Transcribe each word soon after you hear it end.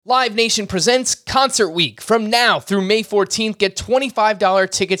Live Nation presents Concert Week. From now through May 14th, get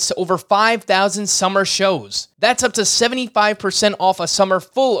 $25 tickets to over 5,000 summer shows. That's up to 75% off a summer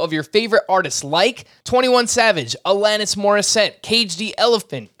full of your favorite artists like 21 Savage, Alanis Morissette, Cage the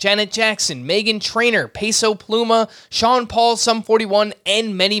Elephant, Janet Jackson, Meghan Trainor, Peso Pluma, Sean Paul, Sum 41,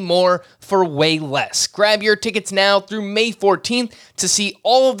 and many more for way less. Grab your tickets now through May 14th to see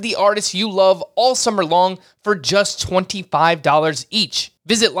all of the artists you love all summer long for just $25 each.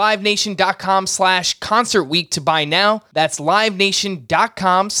 Visit livenation.com/Concert Week to buy now. That's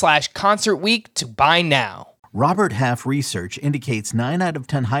livenation.com/Concert Week to buy now. Robert Half research indicates 9 out of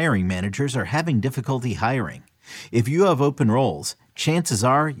 10 hiring managers are having difficulty hiring. If you have open roles, chances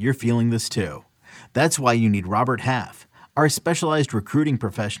are you're feeling this too. That's why you need Robert Half. Our specialized recruiting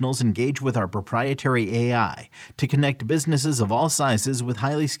professionals engage with our proprietary AI to connect businesses of all sizes with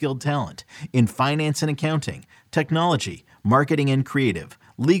highly skilled talent in finance and accounting, technology, marketing and creative,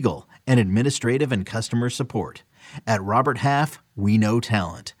 legal, and administrative and customer support. At Robert Half, we know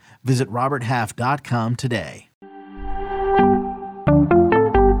talent. Visit roberthalf.com today.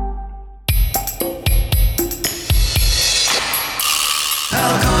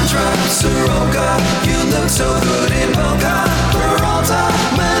 Alcantara, Soroka, you look so good in Boca. Peralta,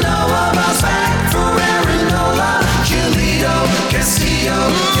 Manoa, bounce back for Aaron Giolito, Castillo,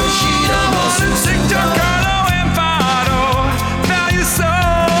 Yoshida, Mosu, Carlo, and Fado. Value so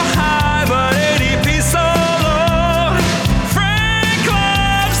high, but ADP so low. Frank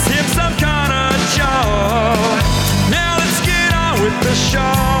loves him some kind of Joe. Now let's get on with the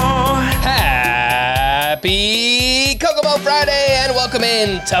show. Happy Kokomo Friday and welcome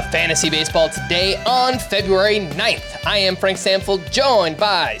in to Fantasy Baseball today on February 9th. I am Frank Samfield, joined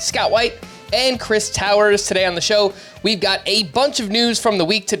by Scott White and Chris Towers. Today on the show, we've got a bunch of news from the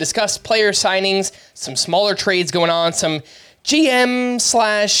week to discuss: player signings, some smaller trades going on, some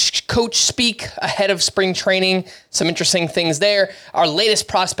GM/coach speak ahead of spring training, some interesting things there, our latest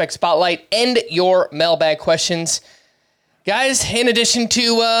prospect spotlight, and your mailbag questions. Guys, in addition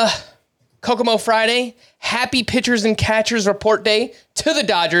to Kokomo Friday, happy pitchers and catchers report day to the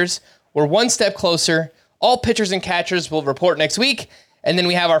Dodgers. We're one step closer. All pitchers and catchers will report next week. And then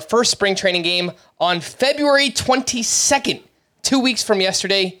we have our first spring training game on February 22nd, 2 weeks from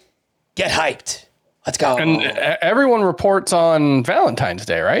yesterday. Get hyped. Let's go. And everyone reports on Valentine's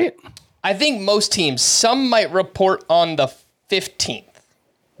Day, right? I think most teams. Some might report on the 15th.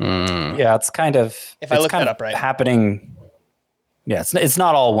 Yeah, it's kind of, If I look that up right. happening. Yeah, it's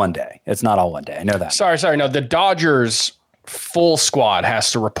not all one day. It's not all one day. I know that. Sorry. No, the Dodgers full squad has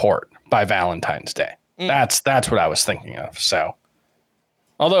to report by Valentine's Day. That's what I was thinking of. So,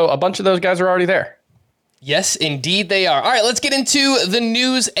 although a bunch of those guys are already there. Yes, indeed they are. All right, let's get into the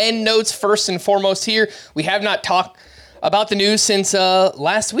news and notes first and foremost here. We have not talked about the news since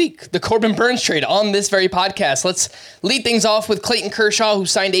last week, the Corbin Burnes trade on this very podcast. Let's lead things off with Clayton Kershaw, who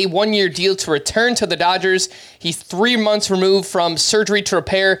signed a one-year deal to return to the Dodgers. He's 3 months removed from surgery to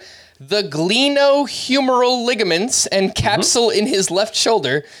repair the glenohumeral ligaments and capsule in his left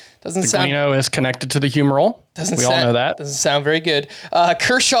shoulder. Gleno is connected to the humeral. We all know that. Doesn't sound very good.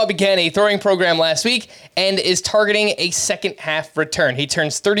 Kershaw began a throwing program last week and is targeting a second half return. He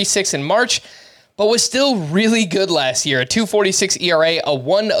turns 36 in March, but was still really good last year. A 2.46 ERA, a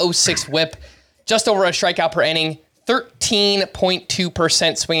 1.06 whip, just over a strikeout per inning,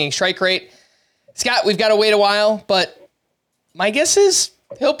 13.2% swinging strike rate. Scott, we've got to wait a while, but my guess is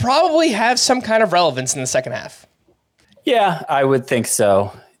he'll probably have some kind of relevance in the second half. Yeah, I would think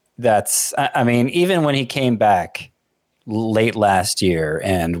so. I mean, even when he came back late last year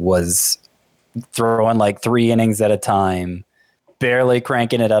and was throwing like 3 innings at a time, barely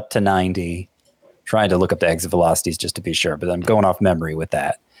cranking it up to 90, trying to look up the exit velocities just to be sure, but I'm going off memory with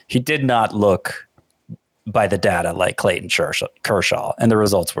that. He did not look by the data like Clayton Kershaw, and the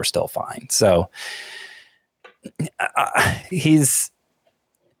results were still fine. So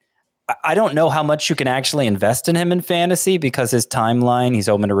I don't know how much you can actually invest in him in fantasy because his timeline, he's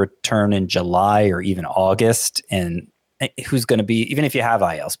hoping to return in July or even August. And who's going to be, even if you have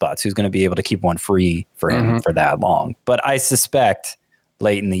IL spots, who's going to be able to keep one free for him for that long? But I suspect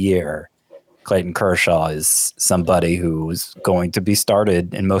late in the year, Clayton Kershaw is somebody who's going to be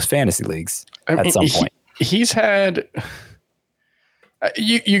started in most fantasy leagues at some point. He's had,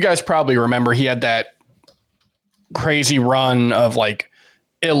 you guys probably remember, he had that crazy run of like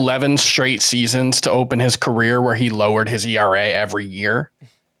 11 straight seasons to open his career where he lowered his ERA every year,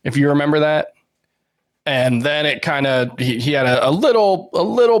 if you remember that. And then it kind of, he had a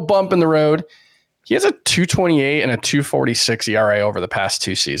little bump in the road. He has a 2.28 and a 2.46 ERA over the past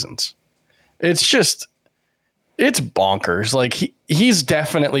 2 seasons. It's just, it's bonkers. Like he's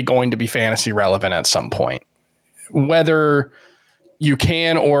definitely going to be fantasy relevant at some point. Whether you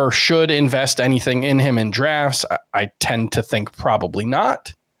can or should invest anything in him in drafts, I tend to think probably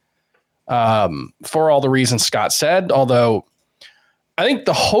not. For all the reasons Scott said, although I think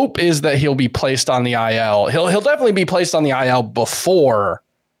the hope is that he'll be placed on the IL. He'll definitely be placed on the IL before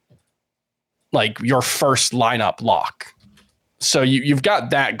like your first lineup lock. So you've got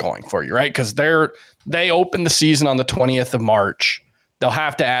that going for you, right? Because they open the season on the 20th of March. They'll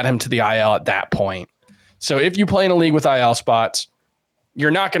have to add him to the IL at that point. So if you play in a league with IL spots,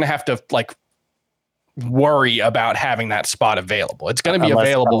 you're not going to have to like worry about having that spot available. It's going to be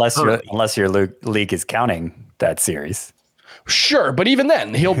available unless your league is counting that series. Sure, but even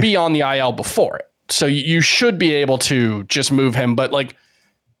then, he'll be on the IL before it. So you should be able to just move him. But like,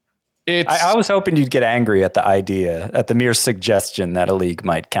 I was hoping you'd get angry at the mere suggestion that a league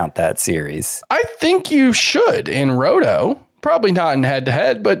might count that series. I think you should in Roto. Probably not in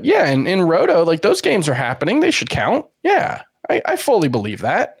head-to-head, but yeah, in Roto, like those games are happening. They should count. Yeah, I fully believe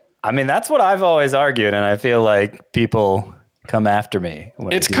that. I mean, that's what I've always argued, and I feel like people come after me.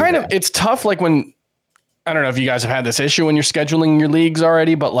 It's tough. Like when, I don't know if you guys have had this issue when you're scheduling your leagues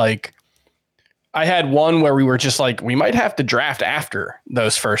already, but like I had one where we were just like, we might have to draft after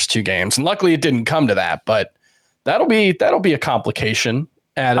those first two games. And luckily it didn't come to that, but that'll be a complication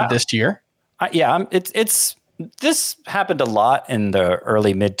added this year. This happened a lot in the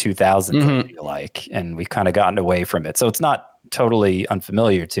early mid 2000s, I feel like, and we've kind of gotten away from it. So it's not totally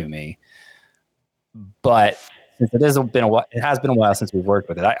unfamiliar to me, but since it has been a while since we've worked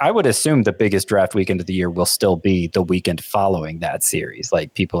with it. I would assume the biggest draft weekend of the year will still be the weekend following that series.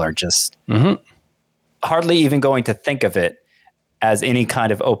 Like people are just hardly even going to think of it as any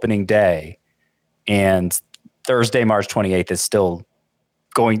kind of opening day. And Thursday, March 28th is still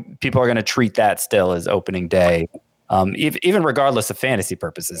people are going to treat that still as opening day. Even regardless of fantasy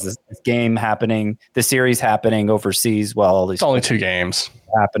purposes, this game happening, the series happening overseas. Well, it's only 2 games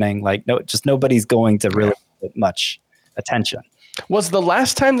happening. Like nobody's going to really put much attention. Was the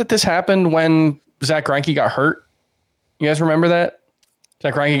last time that this happened when Zach Greinke got hurt? You guys remember that?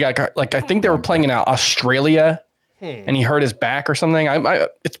 Zach Greinke got like, I think they were playing in Australia and he hurt his back or something.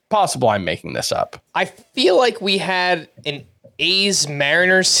 It's possible I'm making this up. I feel like we had an A's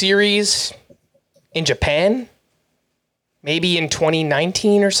Mariners series in Japan, maybe in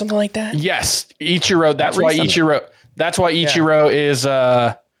 2019 or something like that. Yes, Ichiro. That's why Ichiro is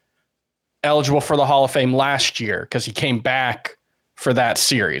eligible for the Hall of Fame last year because he came back for that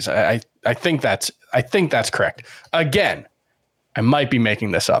series. I think that's correct. Again, I might be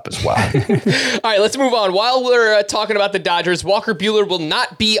making this up as well. All right, let's move on. While we're talking about the Dodgers, Walker Buehler will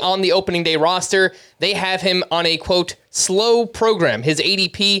not be on the opening day roster. They have him on a, quote, slow program. His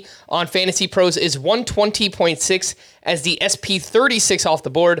ADP on Fantasy Pros is 120.6 as the SP36 off the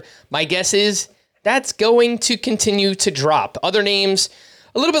board. My guess is that's going to continue to drop. Other names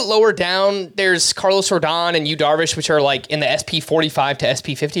a little bit lower down, there's Carlos Rodon and Yu Darvish, which are like in the SP45 to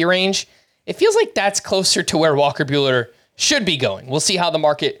SP50 range. It feels like that's closer to where Walker Buehler should be going. We'll see how the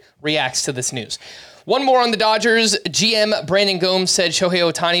market reacts to this news. One more on the Dodgers. GM Brandon Gomes said Shohei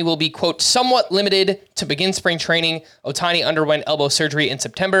Ohtani will be, quote, somewhat limited to begin spring training. Ohtani underwent elbow surgery in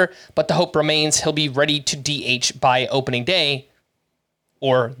September, but the hope remains he'll be ready to DH by opening day,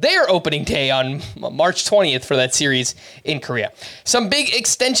 or their opening day on March 20th for that series in Korea. Some big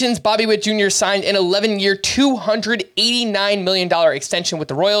extensions. Bobby Witt Jr. signed an 11-year, $289 million extension with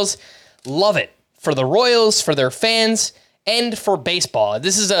the Royals. Love it for the Royals, for their fans, and for baseball.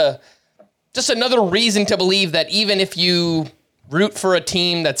 This is just another reason to believe that even if you root for a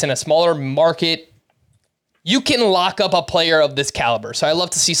team that's in a smaller market, you can lock up a player of this caliber. So I love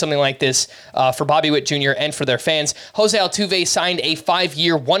to see something like this for Bobby Witt Jr. and for their fans. Jose Altuve signed a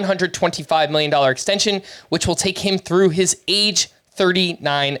 5-year, $125 million extension, which will take him through his age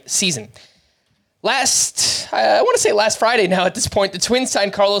 39 season. Last Friday now at this point, the Twins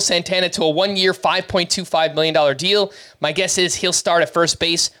signed Carlos Santana to a 1-year, $5.25 million deal. My guess is he'll start at first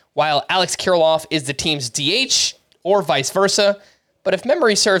base while Alex Kirilloff is the team's DH or vice versa. But if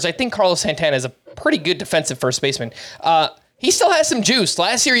memory serves, I think Carlos Santana is a pretty good defensive first baseman. He still has some juice.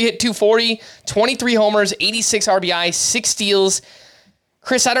 Last year he hit 240, 23 homers, 86 RBI, 6 steals.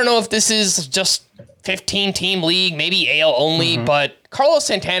 Chris, I don't know if this is just 15-team league, maybe AL only, but Carlos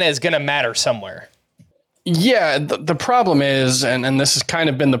Santana is going to matter somewhere. Yeah, the problem is, and this has kind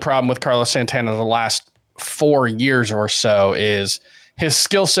of been the problem with Carlos Santana the last 4 years or so, is his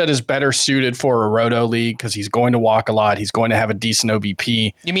skill set is better suited for a roto league because he's going to walk a lot. He's going to have a decent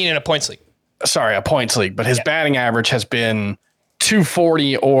OBP. You mean in a points league? Sorry, a points league. But his batting average has been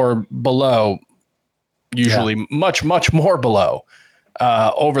 240 or below usually much, much more below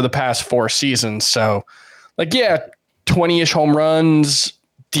over the past 4 seasons. So, 20-ish home runs,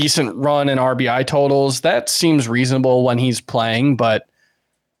 decent run in RBI totals. That seems reasonable when he's playing, but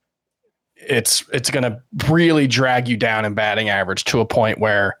it's going to really drag you down in batting average to a point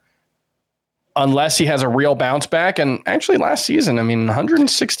where unless he has a real bounce back, and actually last season,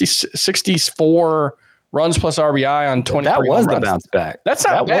 64 runs plus RBI on 23 That was runs. The bounce back. That's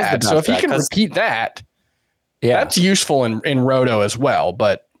not bad. So if he can repeat that, that's useful in Roto as well,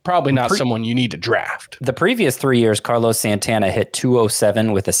 but probably not someone you need to draft. The previous 3 years, Carlos Santana hit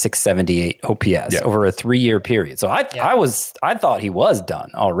 207 with a 678 OPS over a 3-year period. So I thought he was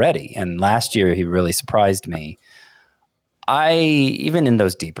done already. And last year he really surprised me. Even in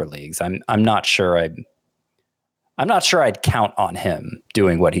those deeper leagues, I'm not sure I'd count on him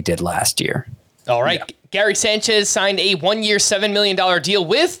doing what he did last year. All right. Yeah. Gary Sanchez signed a 1-year, $7 million deal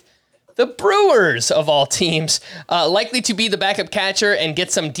with the Brewers, of all teams, likely to be the backup catcher and get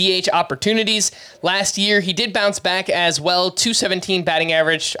some DH opportunities. Last year, he did bounce back as well, 217 batting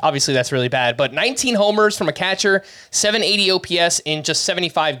average. Obviously, that's really bad, but 19 homers from a catcher, 780 OPS in just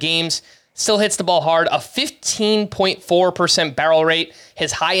 75 games. Still hits the ball hard, a 15.4% barrel rate,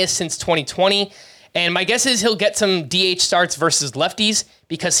 his highest since 2020. And my guess is he'll get some DH starts versus lefties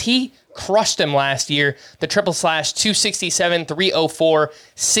because he crushed them last year. The triple slash, 267, 304,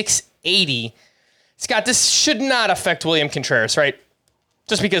 680. Scott, this should not affect William Contreras, right?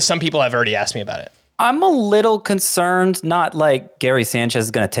 Just because some people have already asked me about it. I'm a little concerned, not like Gary Sanchez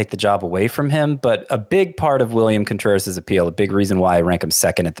is going to take the job away from him, but a big part of William Contreras' appeal, a big reason why I rank him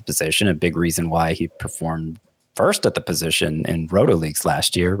second at the position, a big reason why he performed first at the position in Roto Leagues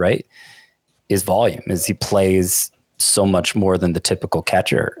last year, right, is volume, is he plays so much more than the typical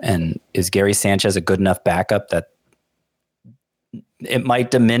catcher. And is Gary Sanchez a good enough backup that it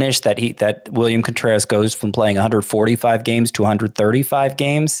might diminish that William Contreras goes from playing 145 games to 135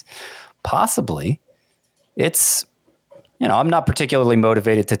 games? Possibly. It's, I'm not particularly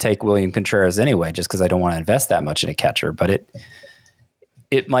motivated to take William Contreras anyway, just because I don't want to invest that much in a catcher, but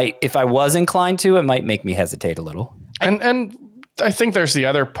it might, if I was inclined to, it might make me hesitate a little. And I think there's the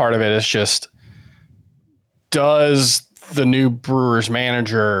other part of it is just, does the new Brewers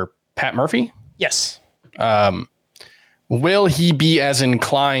manager, Pat Murphy? Yes. Will he be as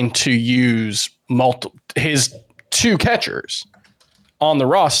inclined to use his 2 catchers on the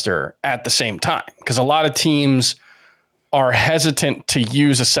roster at the same time? Because a lot of teams are hesitant to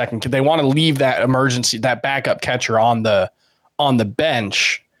use a second. They want to leave that backup catcher on the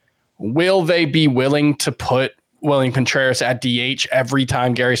bench. Will they be willing to put William Contreras at DH every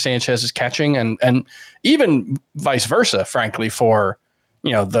time Gary Sanchez is catching, and even vice versa, frankly, for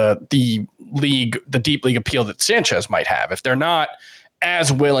the league, the deep league appeal that Sanchez might have? If they're not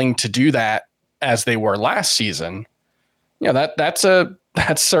as willing to do that as they were last season, that's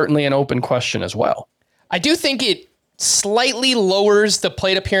certainly an open question as well. I do think it slightly lowers the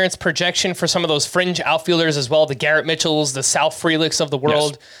plate appearance projection for some of those fringe outfielders as well, the Garrett Mitchells, the Sal Frelichs of the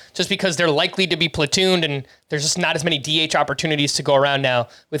world, just because they're likely to be platooned and there's just not as many DH opportunities to go around now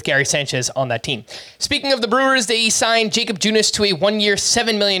with Gary Sanchez on that team. Speaking of the Brewers, they signed Jacob Junis to a 1-year,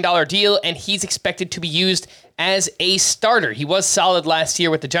 $7 million deal, and he's expected to be used as a starter. He was solid last year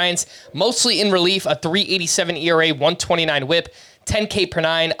with the Giants, mostly in relief, a 3.87 ERA, 129 whip, 10K per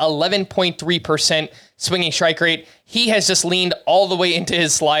 9, 11.3% swinging strike rate. He has just leaned all the way into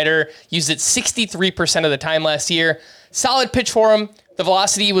his slider, used it 63% of the time last year. Solid pitch for him. The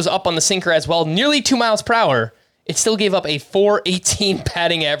velocity was up on the sinker as well, nearly 2 miles per hour. It still gave up a 418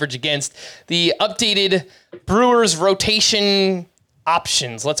 batting average against the updated Brewers rotation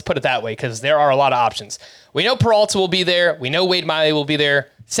options. Let's put it that way, because there are a lot of options. We know Peralta will be there. We know Wade Miley will be there.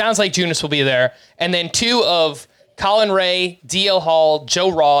 Sounds like Junis will be there. And then 2 of Colin Ray, DL Hall,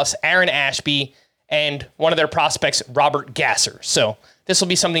 Joe Ross, Aaron Ashby, and one of their prospects, Robert Gasser. So this will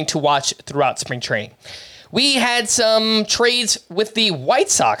be something to watch throughout spring training. We had some trades with the White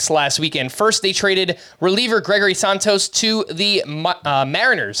Sox last weekend. First, they traded reliever Gregory Santos to the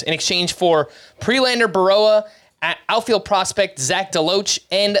Mariners in exchange for Prelander Berroa, outfield prospect Zach DeLoach,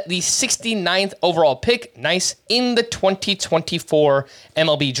 and the 69th overall pick, in the 2024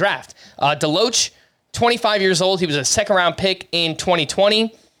 MLB draft. DeLoach, 25 years old. He was a second-round pick in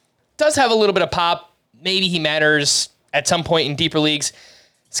 2020. Does have a little bit of pop. Maybe he matters at some point in deeper leagues.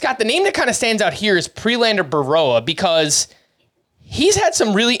 Scott, the name that kind of stands out here is Prelander Berroa because he's had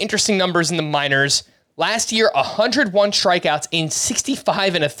some really interesting numbers in the minors. Last year, 101 strikeouts in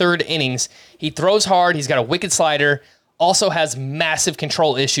 65 and a third innings. He throws hard. He's got a wicked slider. Also has massive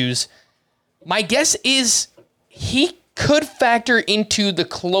control issues. My guess is he could factor into the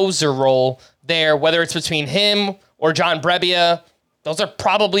closer role there, whether it's between him or John Brebbia. Those are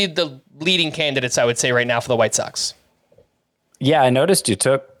probably the leading candidates, I would say, right now for the White Sox. Yeah, I noticed you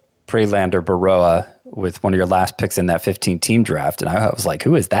took Prelander Baroa with one of your last picks in that 15-team draft, and I was like,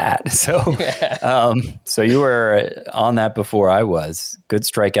 who is that? So so you were on that before I was. Good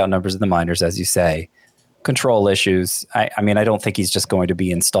strikeout numbers in the minors, as you say. Control issues. I mean, I don't think he's just going to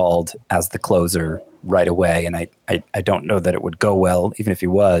be installed as the closer right away, and I don't know that it would go well, even if he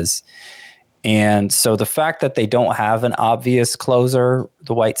was. And so the fact that they don't have an obvious closer,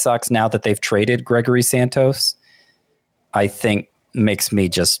 the White Sox, now that they've traded Gregory Santos, I think makes me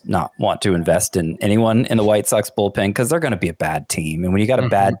just not want to invest in anyone in the White Sox bullpen because they're going to be a bad team. And when you got a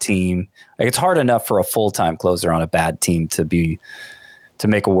bad team, like it's hard enough for a full-time closer on a bad team to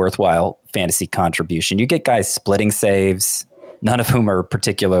make a worthwhile fantasy contribution. You get guys splitting saves, none of whom are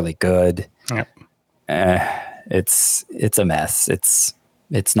particularly good. Yep. It's a mess.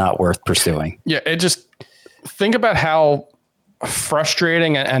 It's not worth pursuing. Yeah, it just think about how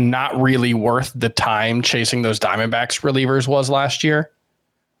frustrating and not really worth the time chasing those Diamondbacks relievers was last year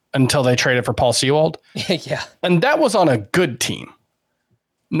until they traded for Paul Sewald. Yeah. And that was on a good team,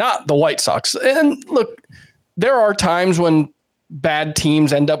 not the White Sox. And look, there are times when bad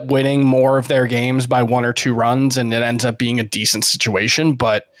teams end up winning more of their games by 1 or 2 runs and it ends up being a decent situation.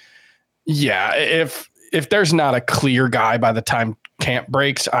 But yeah, if there's not a clear guy by the time camp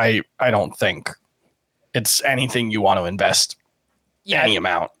breaks, I don't think it's anything you want to invest any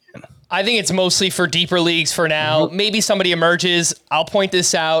amount. I think it's mostly for deeper leagues for now. Maybe somebody emerges. I'll point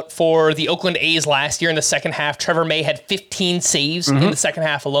this out for the Oakland A's last year in the second half. Trevor May had 15 saves in the second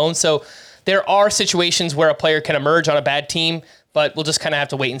half alone. So there are situations where a player can emerge on a bad team, but we'll just kind of have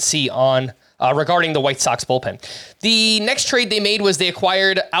to wait and see on regarding the White Sox bullpen. The next trade they made was they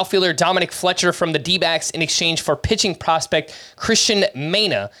acquired outfielder Dominic Fletcher from the D-backs in exchange for pitching prospect Christian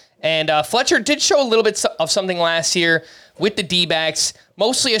Mena. And Fletcher did show a little bit of something last year with the D-backs,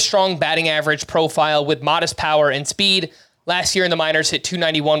 mostly a strong batting average profile with modest power and speed. Last year in the minors, hit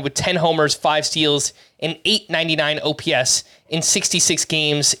 .291 with 10 homers, 5 steals, and .899 OPS in 66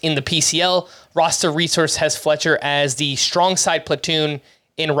 games in the PCL. Roster Resource has Fletcher as the strong side platoon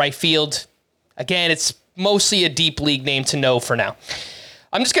in right field. Again, it's mostly a deep league name to know for now.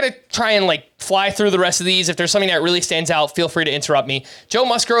 I'm just going to try and fly through the rest of these. If there's something that really stands out, feel free to interrupt me. Joe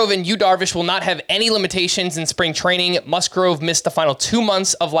Musgrove and Yu Darvish will not have any limitations in spring training. Musgrove missed the final 2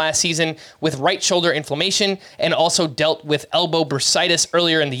 months of last season with right shoulder inflammation and also dealt with elbow bursitis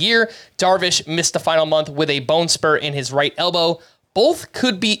earlier in the year. Darvish missed the final month with a bone spur in his right elbow. Both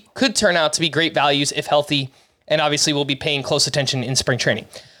could turn out to be great values if healthy, and obviously we'll be paying close attention in spring training.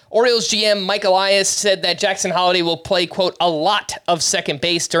 Orioles GM Mike Elias said that Jackson Holliday will play, quote, a lot of second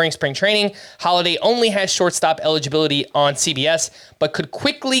base during spring training. Holliday only has shortstop eligibility on CBS, but could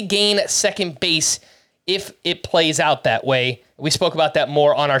quickly gain second base if it plays out that way. We spoke about that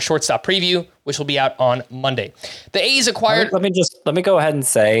more on our shortstop preview, which will be out on Monday. The A's acquired... Let me go ahead and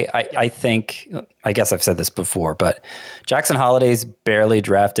say, I think, I guess I've said this before, but Jackson Holliday's barely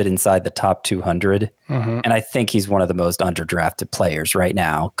drafted inside the top 200. And I think he's one of the most underdrafted players right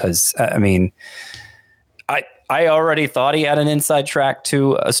now. Because, I already thought he had an inside track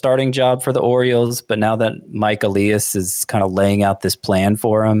to a starting job for the Orioles, but now that Mike Elias is kind of laying out this plan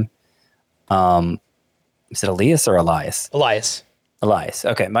for him, is it Elias or Elias? Elias.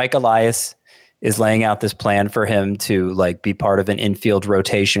 Okay. Mike Elias is laying out this plan for him to be part of an infield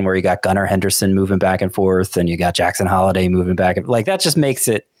rotation where you got Gunnar Henderson moving back and forth and you got Jackson Holliday moving back. That just makes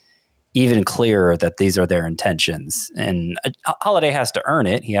it even clearer that these are their intentions. And Holliday has to earn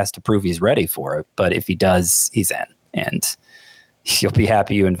it. He has to prove he's ready for it. But if he does, he's in. And you'll be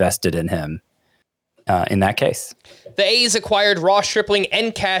happy you invested in him in that case. The A's acquired Ross Stripling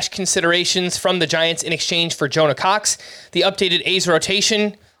and cash considerations from the Giants in exchange for Jonah Cox. The updated A's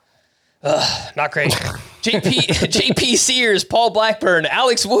rotation, not great. JP Sears, Paul Blackburn,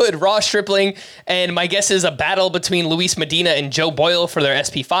 Alex Wood, Ross Stripling, and my guess is a battle between Luis Medina and Joe Boyle for their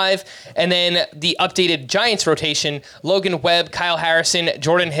SP5. And then the updated Giants rotation, Logan Webb, Kyle Harrison,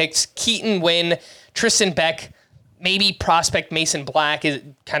 Jordan Hicks, Keaton Wynn, Tristan Beck, maybe prospect Mason Black is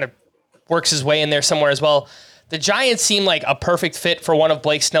kind of works his way in there somewhere as well. The Giants seem like a perfect fit for one of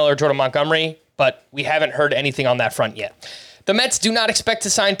Blake Snell or Jordan Montgomery, but we haven't heard anything on that front yet. The Mets do not expect to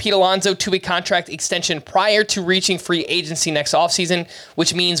sign Pete Alonso to a contract extension prior to reaching free agency next offseason,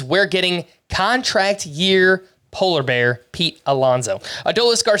 which means we're getting contract year polar bear Pete Alonso.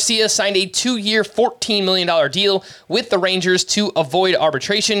 Adolis Garcia signed a 2-year, $14 million deal with the Rangers to avoid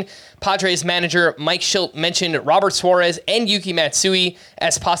arbitration. Padres manager Mike Schilt mentioned Robert Suarez and Yuki Matsui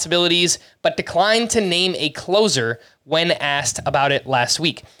as possibilities, but declined to name a closer when asked about it last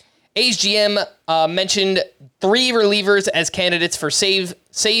week. A's GM mentioned 3 relievers as candidates for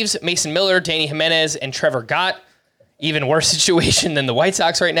saves: Mason Miller, Danny Jimenez, and Trevor Gott. Even worse situation than the White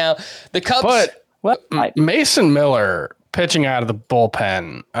Sox right now. The Cubs... But Mason Miller pitching out of the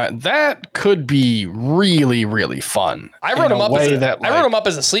bullpen, that could be really, really fun. I wrote him up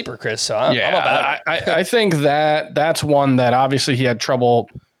as a sleeper, Chris. So I'm about it. I think that's one that obviously he had trouble,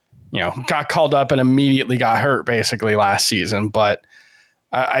 got called up and immediately got hurt basically last season. But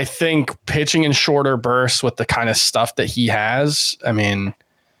I think pitching in shorter bursts with the kind of stuff that he has, I mean,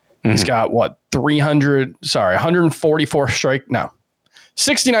 he's got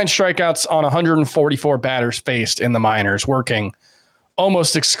 69 strikeouts on 144 batters faced in the minors, working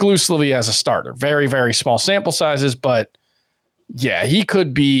almost exclusively as a starter. Very, very small sample sizes, but yeah, he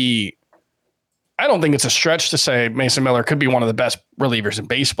could be. I don't think it's a stretch to say Mason Miller could be one of the best relievers in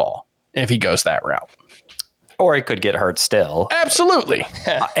baseball if he goes that route. Or he could get hurt still. Absolutely.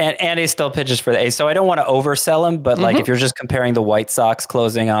 and he still pitches for the A's. So I don't want to oversell him, but like if you're just comparing the White Sox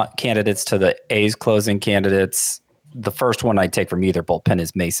closing candidates to the A's closing candidates, the first one I'd take from either bullpen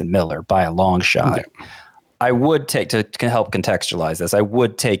is Mason Miller by a long shot. Okay. I would take, to help contextualize this, I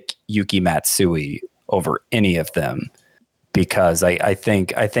would take Yuki Matsui over any of them because I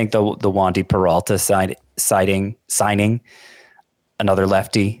think the Wandy Peralta signing another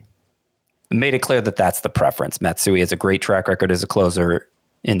lefty made it clear that that's the preference. Matsui has a great track record as a closer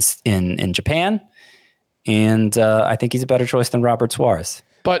in Japan, and I think he's a better choice than Robert Suarez.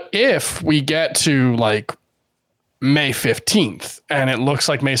 But if we get to like May 15th and it looks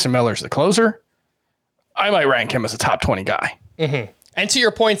like Mason Miller's the closer, I might rank him as a top 20 guy. Mm-hmm. And to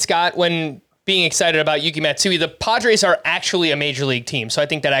your point, Scott, when being excited about Yuki Matsui, the Padres are actually a major league team. So I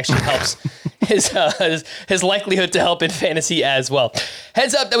think that actually helps his likelihood to help in fantasy as well.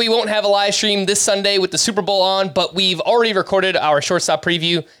 Heads up that we won't have a live stream this Sunday with the Super Bowl on, but we've already recorded our shortstop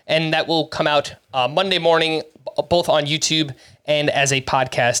preview, and that will come out Monday morning, both on YouTube and as a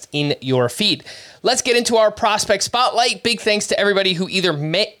podcast in your feed. Let's get into our prospect spotlight. Big thanks to everybody who either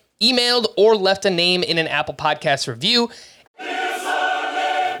emailed or left a name in an Apple Podcast review.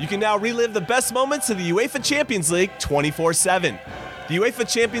 You can now relive the best moments of the UEFA Champions League 24/7. The UEFA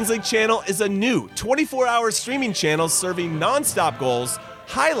Champions League channel is a new 24-hour streaming channel serving non-stop goals,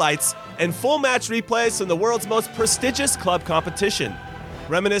 highlights, and full match replays from the world's most prestigious club competition.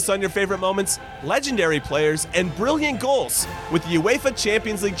 Reminisce on your favorite moments, legendary players, and brilliant goals with the UEFA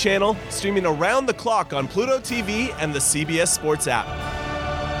Champions League channel streaming around the clock on Pluto TV and the CBS Sports app.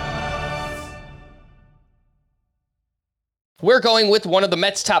 We're going with one of the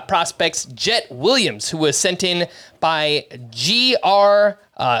Mets' top prospects, Jet Williams, who was sent in by GRC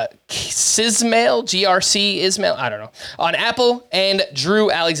Ismail, I don't know, on Apple, and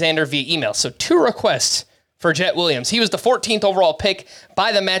Drew Alexander via email. So 2 requests for Jet Williams. He was the 14th overall pick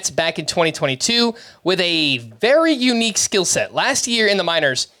by the Mets back in 2022 with a very unique skill set. Last year in the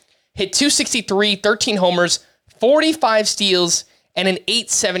minors, hit .263, 13 homers, 45 steals, and an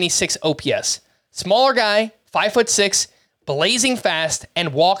 .876 OPS. Smaller guy, 5'6", blazing fast,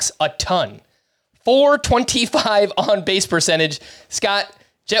 and walks a ton. .425 on base percentage. Scott,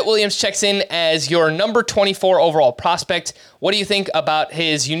 Jet Williams checks in as your number 24 overall prospect. What do you think about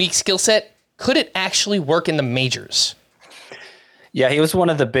his unique skill set? Could it actually work in the majors? Yeah, he was one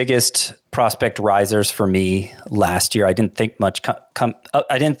of the biggest prospect risers for me last year. I didn't think much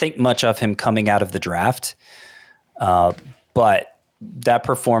of him coming out of the draft, but that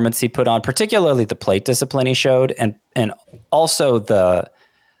performance he put on, particularly the plate discipline he showed, and also the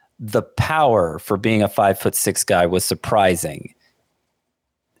power for being a 5'6" guy was surprising.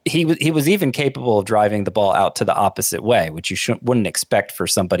 He was even capable of driving the ball out to the opposite way, which you wouldn't expect for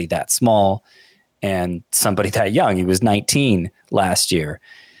somebody that small and somebody that young. He was 19 last year.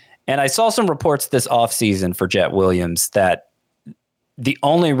 And I saw some reports this offseason for Jet Williams that the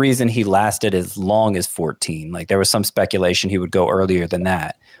only reason he lasted as long as 14, like there was some speculation he would go earlier than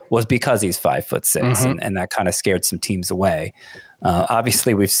that, was because he's 5'6", and that kind of scared some teams away.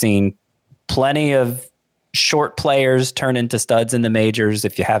 Obviously, we've seen plenty of short players turn into studs in the majors.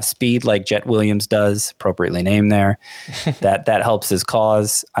 If you have speed like Jet Williams does, appropriately named there, that helps his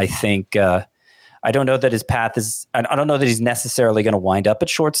cause. I think I don't know that his path is. I don't know that he's necessarily going to wind up at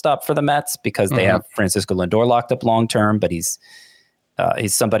shortstop for the Mets because they have Francisco Lindor locked up long term, but he's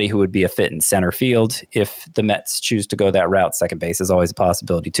somebody who would be a fit in center field if the Mets choose to go that route. Second base is always a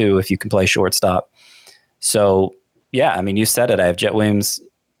possibility too if you can play shortstop. So yeah, I mean, you said it. I have Jet Williams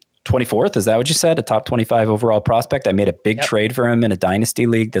 24th. Is that what you said? A top 25 overall prospect. I made a big trade for him in a dynasty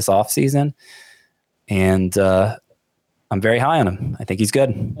league this offseason, and I'm very high on him. I think he's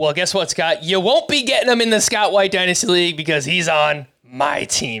good. Well, guess what, Scott? You won't be getting him in the Scott White Dynasty League because he's on my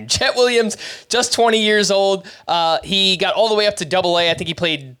team. Jet Williams, just 20 years old. He got all the way up to AA. I think he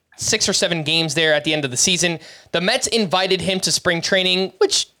played 6 or 7 games there at the end of the season. The Mets invited him to spring training,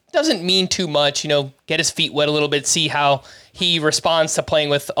 which doesn't mean too much. Get his feet wet a little bit, see how he responds to playing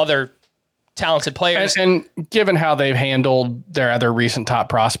with other talented players. And given how they've handled their other recent top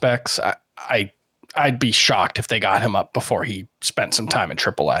prospects, I'd be shocked if they got him up before he spent some time in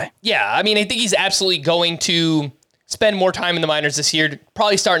AAA. Yeah, I think he's absolutely going to spend more time in the minors this year,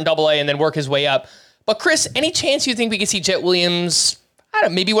 probably start in AA and then work his way up. But Chris, any chance you think we could see Jet Williams, I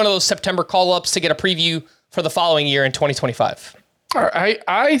don't know, maybe one of those September call-ups to get a preview for the following year in 2025? All right.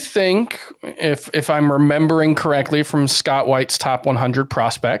 I think if I'm remembering correctly from Scott White's top 100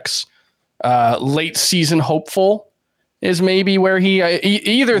 prospects, late season hopeful is maybe where he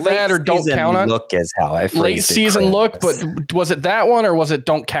either late that or don't count on. Look is how I phrased late season look, but was it that one or was it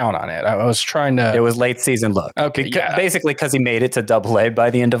don't count on it? I was trying to. It was late season look. Okay, yeah. Basically because he made it to AA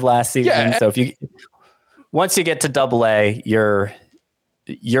by the end of last season. Yeah. So once you get to AA, you're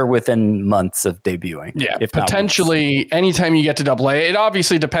within months of debuting. Yeah, if potentially anytime you get to AA, it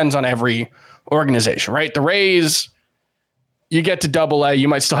obviously depends on every organization, right? The Rays. You get to AA, you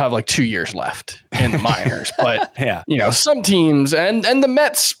might still have like 2 years left in the minors, but yeah, some teams and the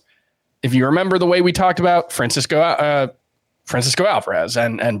Mets, if you remember the way we talked about Francisco Alvarez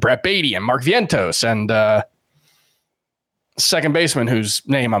and Brett Beatty and Mark Vientos and second baseman whose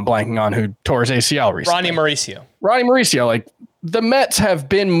name I'm blanking on, who tore his ACL recently. Ronnie Mauricio. Like the Mets have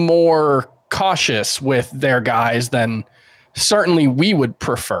been more cautious with their guys than certainly we would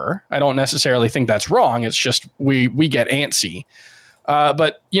prefer. I don't necessarily think that's wrong. It's just we get antsy.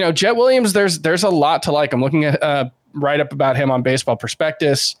 But Jet Williams, there's a lot to like. I'm looking at write up about him on Baseball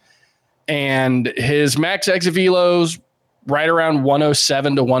Prospectus, and his max exit velos right around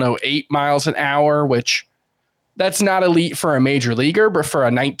 107 to 108 miles an hour, which that's not elite for a major leaguer, but for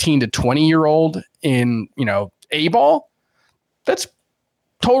a 19 to 20 year old in A ball, that's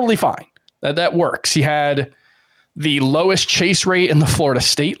totally fine. That works. He had the lowest chase rate in the Florida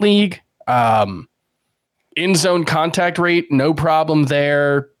State League. In-zone contact rate, no problem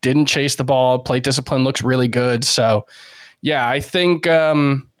there. Didn't chase the ball. Plate discipline looks really good. So, yeah, I think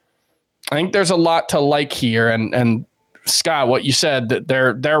there's a lot to like here. And Scott, what you said, that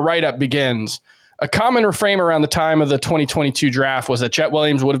their write-up begins. A common refrain around the time of the 2022 draft was that Jet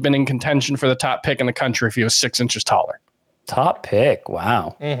Williams would have been in contention for the top pick in the country if he was 6 inches taller. Top pick.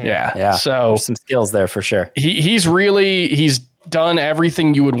 Wow. Mm-hmm. Yeah. So there's some skills there for sure. He's done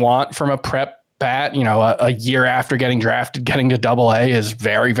everything you would want from a prep bat. A year after getting drafted, getting to AA is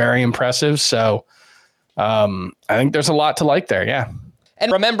very, very impressive. So I think there's a lot to like there. Yeah.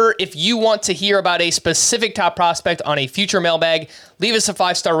 And remember, if you want to hear about a specific top prospect on a future mailbag, leave us a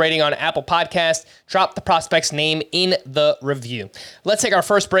 5-star rating on Apple Podcast. Drop the prospect's name in the review. Let's take our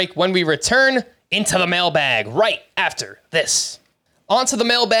first break. When we return, into the mailbag right after this. On to the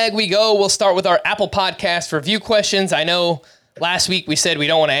mailbag we go. We'll start with our Apple Podcast review questions. I know last week we said we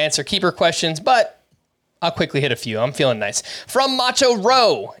don't want to answer keeper questions, but I'll quickly hit a few. I'm feeling nice. From Macho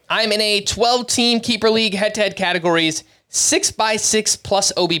Row, I'm in a 12-team keeper league head-to-head categories, 6x6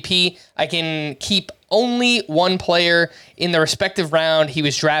 plus OBP. I can keep only one player in the respective round he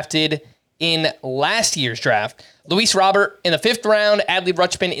was drafted in last year's draft. Luis Robert in the 5th round, Adley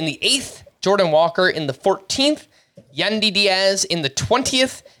Rutschman in the 8th, Jordan Walker in the 14th, Yandy Diaz in the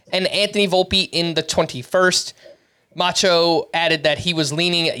 20th, and Anthony Volpe in the 21st. Macho added that he was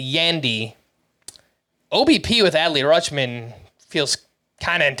leaning Yandy. OBP with Adley Rutschman feels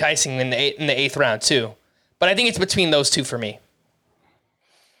kind of enticing in the 8th round too. But I think it's between those two for me.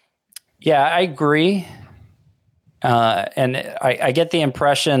 Yeah, I agree. And I get the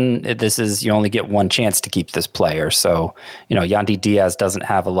impression that this is, you only get one chance to keep this player. So, Yandy Diaz doesn't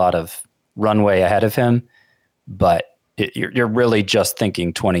have a lot of runway ahead of him, but you're really just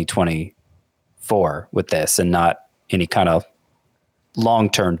thinking 2024 with this and not any kind of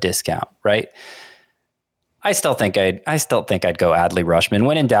long-term discount, right? I still think I'd go Adley Rutschman.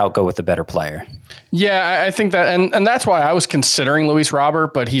 When in doubt, go with the better player. Yeah, I think that, and that's why I was considering Luis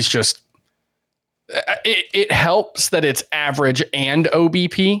Robert, but he's just, it helps that it's average and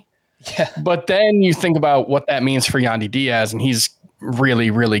OBP. Yeah. But then you think about what that means for Yandy Diaz, and he's really,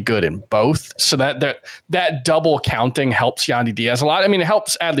 really good in both. So that double counting helps Yandy Diaz a lot. I mean, it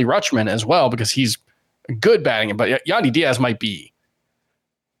helps Adley Rutschman as well because he's good batting, but Yandy Diaz might be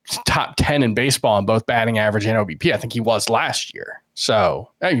top 10 in baseball in both batting average and OBP. I think he was last year.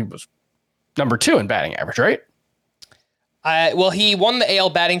 So he was number 2 in batting average, right? Well, he won the AL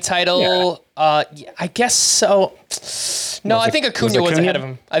batting title. Yeah. I guess so. No, I think Acuna was ahead of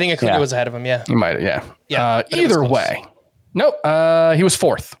him. I think Acuna was ahead of him. Yeah. You might. Yeah. Yeah. Either way. Nope. He was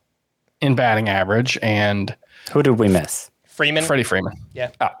 4th in batting average, and Who did we miss? Freeman. Freddie Freeman.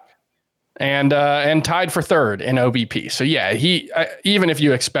 Yeah. And tied for 3rd in OBP. So yeah, he even if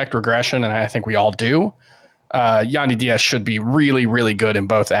you expect regression, and I think we all do, Yandy Diaz should be really, really good in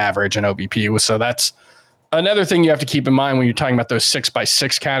both average and OBP. So that's another thing you have to keep in mind when you're talking about those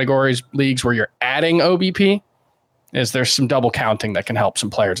 6x6 categories leagues where you're adding OBP. Is there's some double counting that can help some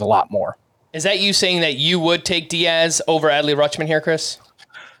players a lot more. Is that you saying that you would take Diaz over Adley Rutschman here, Chris?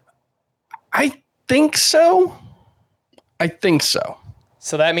 I think so.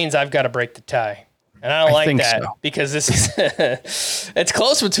 So that means I've got to break the tie. And I don't like that because this is it's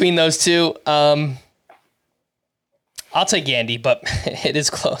close between those two. I'll take Yandy, but it is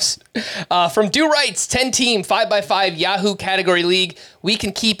close. From Do Right's 10-team 5x5 Yahoo category league, we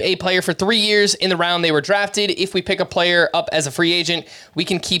can keep a player for 3 years in the round they were drafted. If we pick a player up as a free agent, we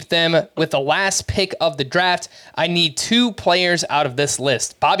can keep them with the last pick of the draft. I need 2 players out of this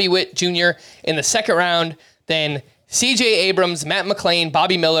list. Bobby Witt Jr. in the 2nd round, then CJ Abrams, Matt McClain,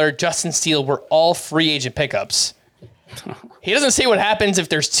 Bobby Miller, Justin Steele were all free agent pickups. He doesn't say what happens if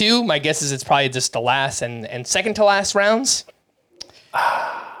there's 2. My guess is it's probably just the last and second to last rounds.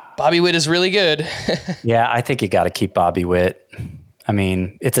 Bobby Witt is really good. Yeah, I think you got to keep Bobby Witt. I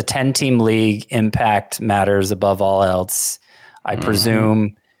mean, it's a 10-team league. Impact matters above all else. I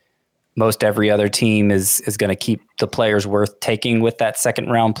presume most every other team is going to keep the players worth taking with that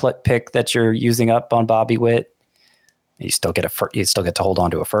 2nd round pick that you're using up on Bobby Witt. You still get to hold on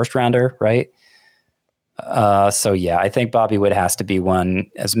to a 1st rounder, right? So yeah, I think Bobby Witt has to be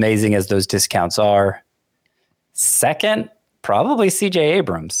one, as amazing as those discounts are. 2nd, probably CJ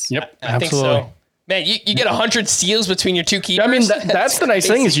Abrams. Yep, I think so. Man, you get 100 steals between your 2 keepers. I mean, that's the nice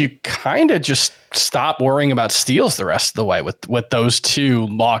thing is you kind of just stop worrying about steals the rest of the way with those 2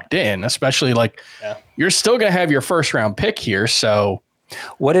 locked in, especially you're still going to have your 1st round pick here. So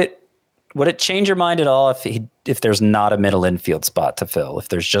would it change your mind at all if there's not a middle infield spot to fill, if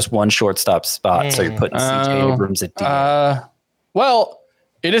there's just one shortstop spot, so you're putting CJ Abrams at DH? Well,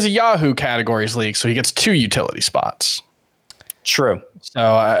 it is a Yahoo categories league, so he gets 2 utility spots. True.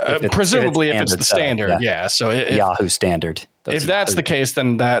 So presumably if it's the standard, yeah. So Yahoo standard. If that's the case,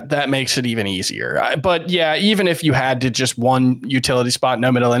 then that makes it even easier. But yeah, even if you had to just one utility spot,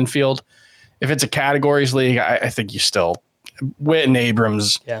 no middle infield, if it's a categories league, I think you still Witt and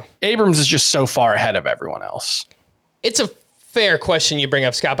Abrams. Yeah. Abrams is just so far ahead of everyone else. It's a fair question you bring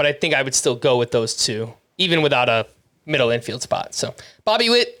up, Scott, but I think I would still go with those 2, even without a middle infield spot. So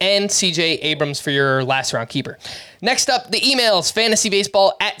Bobby Witt and CJ Abrams for your last round keeper. Next up, the emails,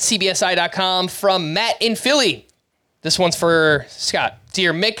 fantasybaseball@cbsi.com from Matt in Philly. This one's for Scott.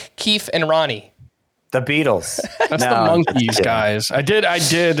 Dear Mick, Keith, and Ronnie. The Beatles. That's the Monkees, guys. I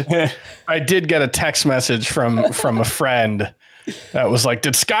did get a text message from a friend that was like,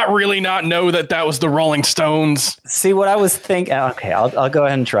 did Scott really not know that was the Rolling Stones? See what I was thinking. Okay, I'll go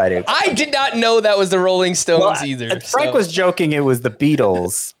ahead and try to. I did not know that was the Rolling Stones either. Frank was joking it was the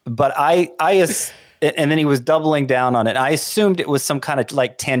Beatles, but I and then he was doubling down on it. I assumed it was some kind of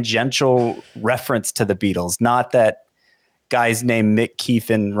tangential reference to the Beatles, not that guys named Mick, Keith,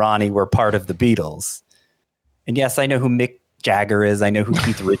 and Ronnie were part of the Beatles. And yes, I know who Mick Jagger is. I know who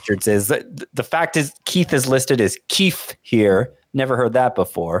Keith Richards is. The fact is Keith is listed as Keith here. Never heard that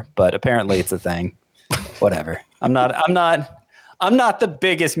before, but apparently it's a thing. Whatever. I'm not the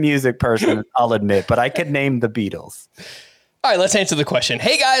biggest music person, I'll admit, but I could name the Beatles. All right, let's answer the question.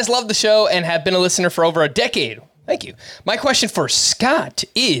 Hey guys, love the show and have been a listener for over a decade. Thank you. My question for Scott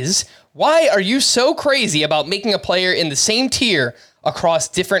is, why are you so crazy about making a player in the same tier across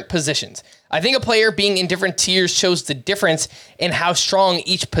different positions? I think a player being in different tiers shows the difference in how strong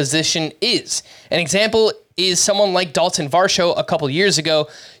each position is. An example is someone like Dalton Varsho a couple years ago.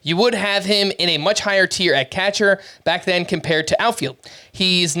 You would have him in a much higher tier at catcher back then compared to outfield.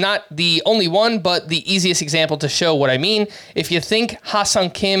 He's not the only one, but the easiest example to show what I mean. If you think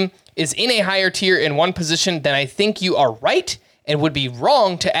Ha-Sung Kim is in a higher tier in one position, then I think you are right and would be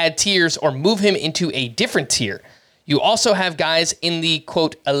wrong to add tiers or move him into a different tier. You also have guys in the,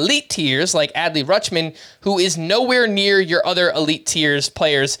 quote, elite tiers like Adley Rutschman, who is nowhere near your other elite tiers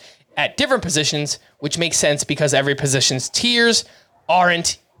players at different positions, which makes sense because every position's tiers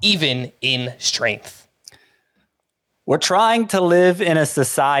aren't even in strength. We're trying to live in a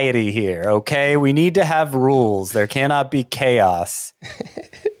society here, okay? We need to have rules. There cannot be chaos.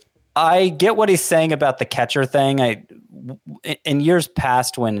 I get what he's saying about the catcher thing. In years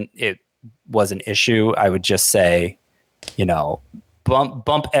past when it was an issue, I would just say,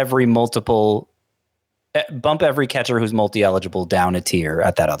 bump every multiple bump every catcher who's multi-eligible down a tier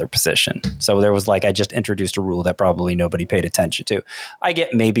at that other position. So there was I just introduced a rule that probably nobody paid attention to. I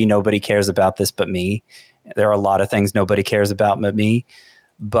get maybe nobody cares about this but me. There are a lot of things nobody cares about but me.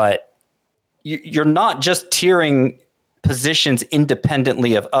 But you're not just tiering positions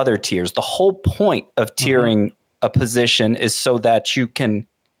independently of other tiers. The whole point of tiering a position is so that you can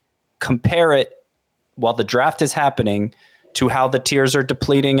compare it while the draft is happening to how the tiers are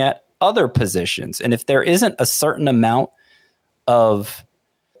depleting at other positions. And if there isn't a certain amount of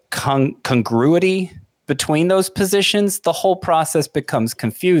congruity between those positions, the whole process becomes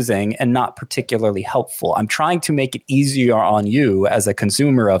confusing and not particularly helpful. I'm trying to make it easier on you as a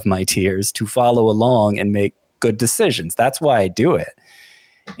consumer of my tiers to follow along and make good decisions. That's why I do it.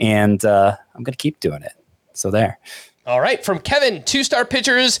 And I'm going to keep doing it. So there. All right, from Kevin, 2-star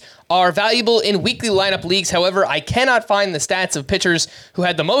pitchers are valuable in weekly lineup leagues. However, I cannot find the stats of pitchers who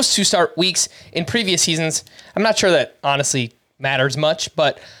had the most 2-star weeks in previous seasons. I'm not sure that honestly matters much,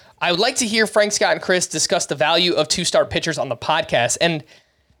 but I would like to hear Frank, Scott, and Chris discuss the value of 2-star pitchers on the podcast. And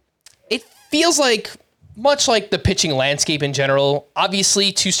it feels like, much like the pitching landscape in general,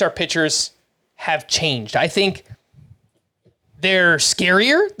 obviously 2-star pitchers have changed. I think they're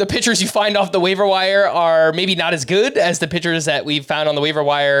scarier. The pitchers you find off the waiver wire are maybe not as good as the pitchers that we've found on the waiver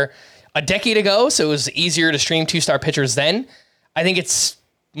wire a decade ago. So it was easier to stream 2-star pitchers then. I think it's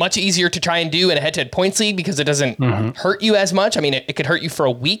much easier to try and do in a head-to-head points league because it doesn't hurt you as much. I mean, it could hurt you for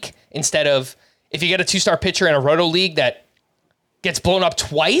a week instead of if you get a 2-star pitcher in a roto league that gets blown up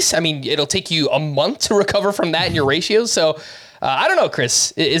twice. I mean, it'll take you a month to recover from that in your ratios. So I don't know,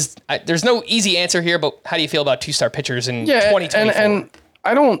 Chris. There's no easy answer here, but how do you feel about 2-star pitchers in 2024? And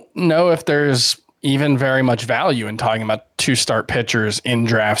I don't know if there's even very much value in talking about 2-star pitchers in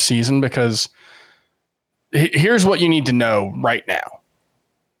draft season because here's what you need to know right now.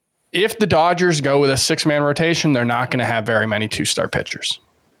 If the Dodgers go with a 6-man rotation, they're not going to have very many 2-star pitchers.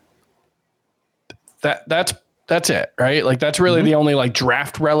 That's it, right? Like that's really the only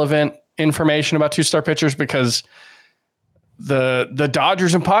draft relevant information about 2-star pitchers because the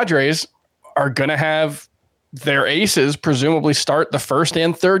Dodgers and Padres are going to have their aces presumably start the first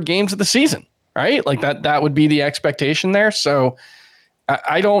and third games of the season, right? Like that would be the expectation there. So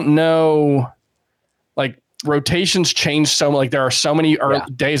I don't know, rotations change so there are so many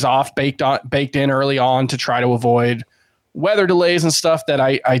days off baked in early on to try to avoid weather delays and stuff that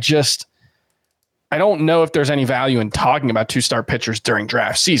I don't know if there's any value in talking about 2-star pitchers during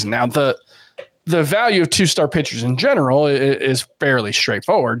draft season. Now the value of 2-star pitchers in general is fairly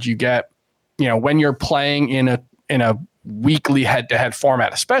straightforward. You get, when you're playing in a weekly head-to-head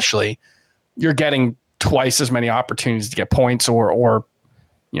format, especially, you're getting twice as many opportunities to get points or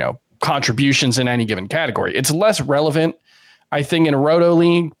contributions in any given category. It's less relevant, I think, in a roto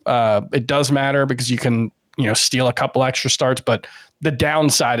league. It does matter because you can, steal a couple extra starts, but the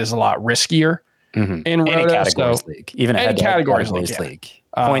downside is a lot riskier in roto. Any categories league, even a categories league.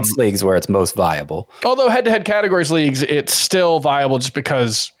 Points leagues where it's most viable. Although head-to-head categories leagues, it's still viable just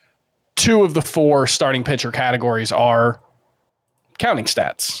because 2 of the 4 starting pitcher categories are counting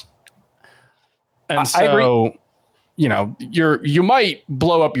stats. And so, I agree. You might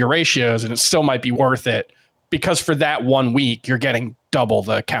blow up your ratios and it still might be worth it because for that 1 week, you're getting double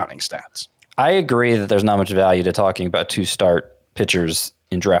the counting stats. I agree that there's not much value to talking about 2-star pitchers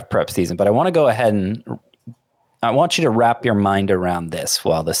in draft prep season, but I want to go ahead and I want you to wrap your mind around this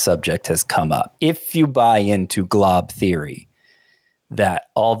while the subject has come up. If you buy into glob theory, that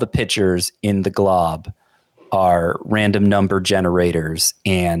all the pitchers in the glob are random number generators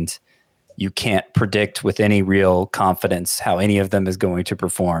and you can't predict with any real confidence how any of them is going to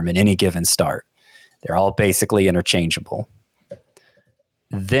perform in any given start. They're all basically interchangeable.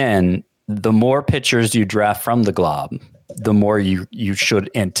 Then the more pitchers you draft from the glob, the more you should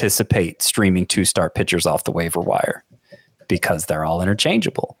anticipate streaming 2-star pitchers off the waiver wire because they're all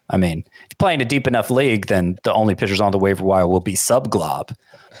interchangeable. I mean, if you're playing a deep enough league, then the only pitchers on the waiver wire will be sub-glob.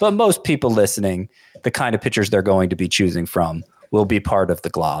 But most people listening, the kind of pitchers they're going to be choosing from will be part of the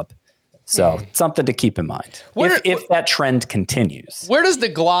glob. So something to keep in mind if that trend continues. Where does the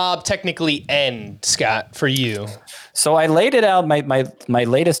glob technically end, Scott, for you? So I laid it out, my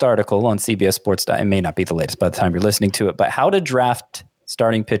latest article on CBS Sports. It may not be the latest by the time you're listening to it, but how to draft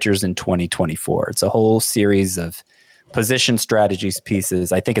starting pitchers in 2024. It's a whole series of position strategies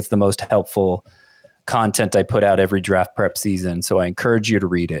pieces. I think it's the most helpful content I put out every draft prep season. So I encourage you to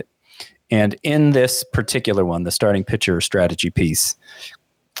read it. And in this particular one, the starting pitcher strategy piece,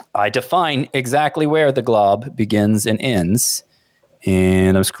 I define exactly where the glob begins and ends,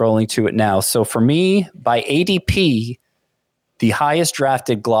 and I'm scrolling to it now. So for me, by ADP, the highest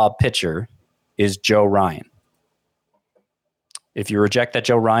drafted glob pitcher is Joe Ryan. If you reject that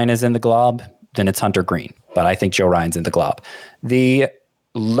Joe Ryan is in the glob, then it's Hunter Green. But I think Joe Ryan's in the glob. The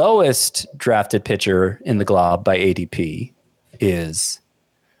lowest drafted pitcher in the glob by ADP is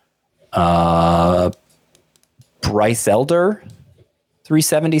Bryce Elder,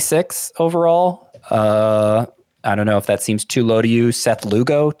 376 overall. I don't know if that seems too low to you. Seth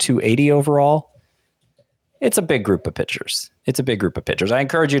Lugo, 280 overall. It's a big group of pitchers. I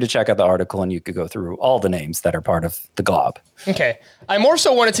encourage you to check out the article, and you could go through all the names that are part of the glob. Okay. I more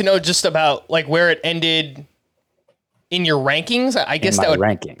so wanted to know just about like where it ended in your rankings. I guess that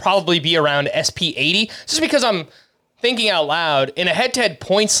would probably be around SP 80, just because I'm thinking out loud. In a head-to-head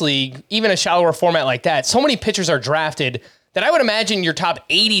points league, even a shallower format like that, so many pitchers are drafted that I would imagine your top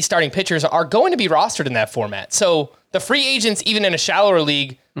 80 starting pitchers are going to be rostered in that format. So the free agents, even in a shallower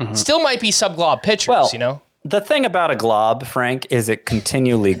league, still might be sub-glob pitchers, you know? The thing about a glob, Frank, is it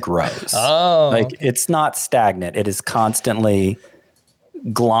continually grows. It's not stagnant. It is constantly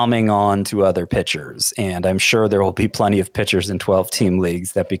glomming on to other pitchers. And I'm sure there will be plenty of pitchers in 12-team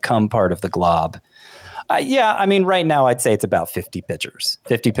leagues that become part of the glob. Right now I'd say it's about 50 pitchers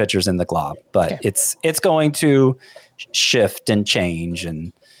in the glob, but it's going to shift and change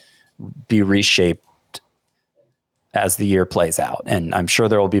and be reshaped as the year plays out. And I'm sure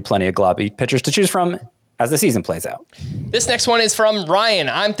there will be plenty of globby pitchers to choose from as the season plays out. This next one is from Ryan.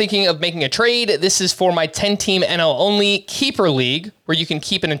 I'm thinking of making a trade. This is for my 10-team NL only keeper league, where you can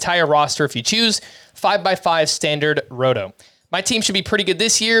keep an entire roster if you choose. 5x5 standard roto. My team should be pretty good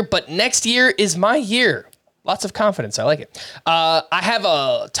this year, but next year is my year. Lots of confidence. I like it. I have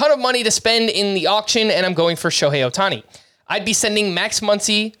a ton of money to spend in the auction, and I'm going for Shohei Ohtani. I'd be sending Max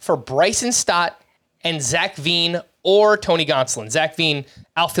Muncy for Bryson Stott and Zach Veen or Tony Gonsolin. Zach Veen,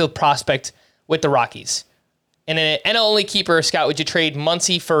 outfield prospect with the Rockies. And an NL only keeper, Scott, would you trade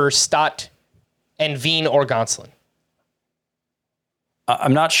Muncy for Stott and Veen or Gonsolin?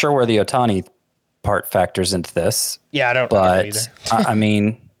 I'm not sure where the Ohtani part factors into this. Yeah, I don't know either.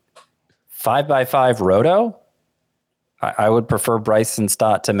 5x5 roto, I would prefer Bryson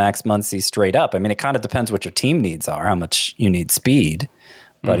Stott to Max Muncy straight up. I mean, it kind of depends what your team needs are, how much you need speed.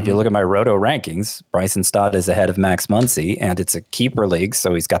 But if you look at my roto rankings, Bryson Stott is ahead of Max Muncy, and it's a keeper league,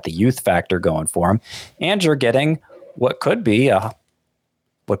 so he's got the youth factor going for him. And you're getting what could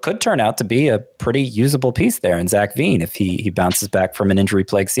turn out to be a pretty usable piece there in Zach Veen if he bounces back from an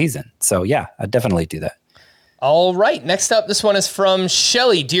injury-plagued season. So yeah, I'd definitely do that. All right, next up, this one is from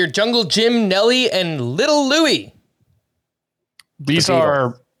Shelly. Dear Jungle Jim, Nelly, and Little Louie. These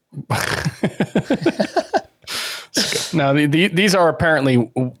are... No, these are apparently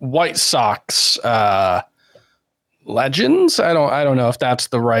White Sox legends. I don't know if that's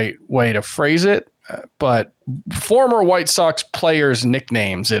the right way to phrase it, but former White Sox players'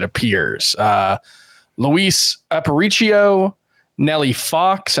 nicknames, it appears. Luis Aparicio, Nelly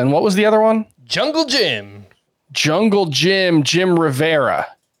Fox, and what was the other one? Jungle Jim, Jim Rivera.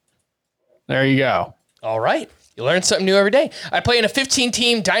 There you go. All right. You learn something new every day. I play in a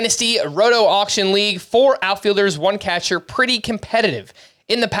 15-team Dynasty Roto Auction League, 4 outfielders, 1 catcher, pretty competitive.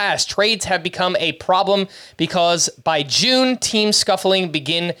 In the past, trades have become a problem because by June, team scuffling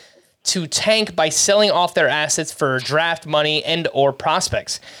begin to tank by selling off their assets for draft money and or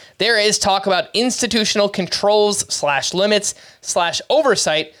prospects. There is talk about institutional controls / limits /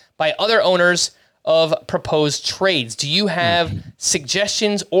 oversight by other owners of proposed trades. Do you have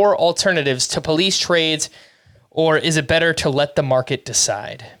suggestions or alternatives to police trades, or is it better to let the market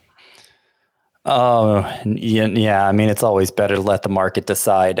decide? Oh, yeah. I mean, it's always better to let the market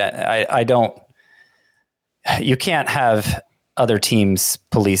decide. I don't. You can't have other teams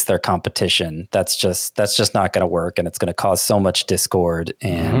police their competition. That's just not going to work, and it's going to cause so much discord,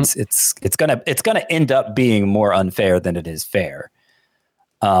 and it's going to end up being more unfair than it is fair.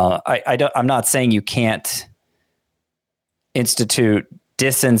 I'm not saying you can't institute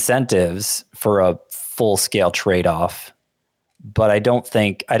disincentives for a full-scale trade-off, but I don't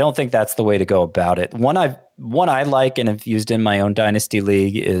think that's the way to go about it. One I like and have used in my own dynasty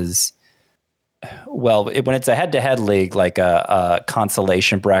league is, when it's a head-to-head league, like a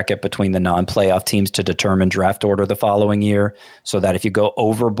consolation bracket between the non-playoff teams to determine draft order the following year, so that if you go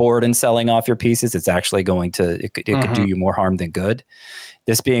overboard in selling off your pieces, it's actually going to it could do you more harm than good.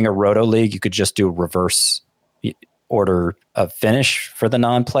 This being a roto league, you could just do reverse order of finish for the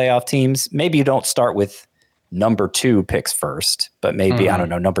non-playoff teams. Maybe you don't start with number 2 picks first, but maybe, I don't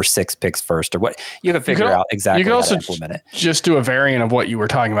know, number 6 picks first, or what. You can figure out exactly how to implement it. Just do a variant of what you were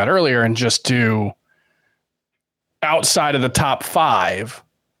talking about earlier and just do outside of the top 5,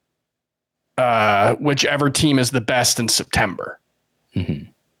 whichever team is the best in September.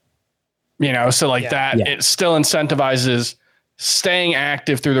 So like it still incentivizes staying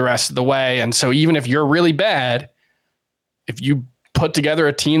active through the rest of the way. And so even if you're really bad, if you put together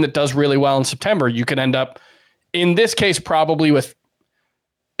a team that does really well in September, you could end up, in this case, probably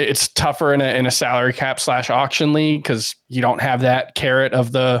it's tougher in a salary cap / auction league because you don't have that carrot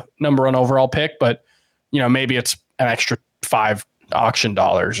of the number 1 overall pick, but maybe it's an extra $5 auction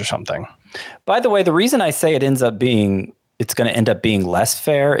dollars or something. By the way, the reason I say it's going to end up being less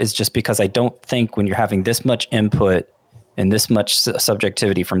fair is just because I don't think when you're having this much input and this much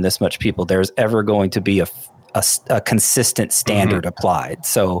subjectivity from this much people, there's ever going to be a consistent standard applied.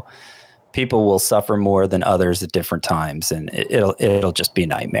 So people will suffer more than others at different times, and it'll just be a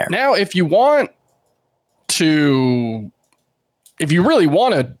nightmare. Now, if you really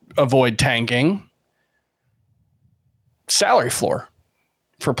want to avoid tanking, salary floor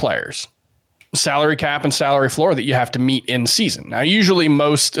for players. Salary cap and salary floor that you have to meet in season. Now, usually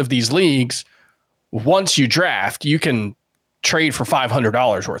most of these leagues, once you draft, you can trade for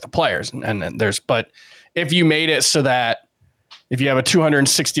 $500 worth of players. But if you made it so that if you have a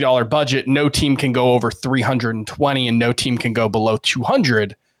 $260 budget, no team can go over 320 and no team can go below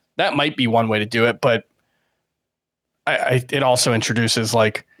 200, that might be one way to do it. But it also introduces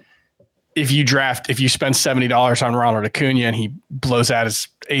like, if you spend $70 on Ronald Acuna and he blows out his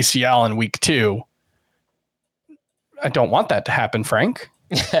ACL in week 2, I don't want that to happen, Frank.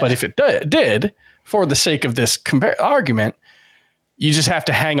 But if it did, for the sake of this argument, you just have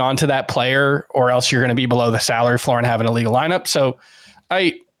to hang on to that player or else you're going to be below the salary floor and have an illegal lineup. So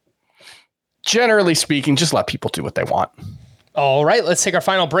generally speaking, just let people do what they want. All right, let's take our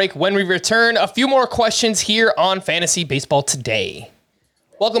final break. When we return, a few more questions here on Fantasy Baseball Today.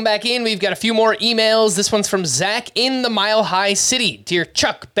 Welcome back in. We've got a few more emails. This one's from Zach in the Mile High City. Dear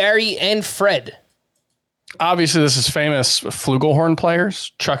Chuck, Barry, and Fred. Obviously, this is famous flugelhorn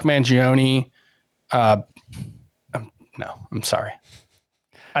players. Chuck Mangione. No, I'm sorry.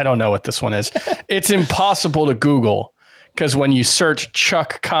 I don't know what this one is. It's impossible to Google because when you search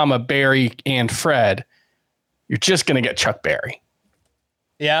Chuck, Barry, and Fred, you're just going to get Chuck Berry.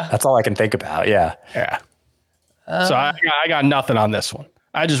 Yeah. That's all I can think about. Yeah. Yeah. So I got nothing on this one.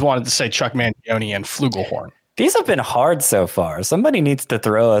 I just wanted to say Chuck Mangione and flugelhorn. These have been hard so far. Somebody needs to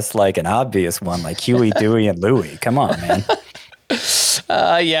throw us like an obvious one, like Huey, Dewey, and Louie. Come on, man.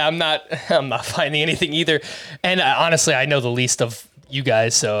 Yeah, I'm not finding anything either. And honestly, I know the least of you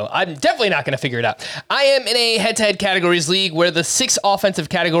guys, so I'm definitely not going to figure it out. I am in a head-to-head categories league where the 6 offensive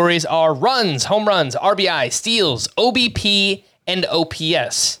categories are runs, home runs, RBI, steals, OBP, and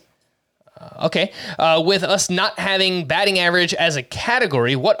OPS. Okay. With us not having batting average as a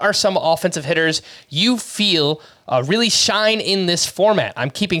category, what are some offensive hitters you feel really shine in this format? I'm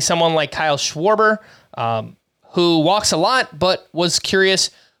keeping someone like Kyle Schwarber, who walks a lot, but was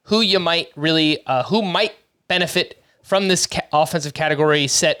curious who might benefit from this offensive category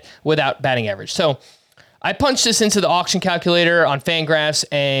set without batting average. So I punched this into the auction calculator on Fangraphs,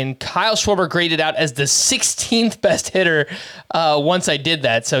 and Kyle Schwarber graded out as the 16th best hitter once I did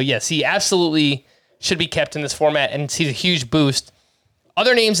that. So yes, he absolutely should be kept in this format and sees a huge boost.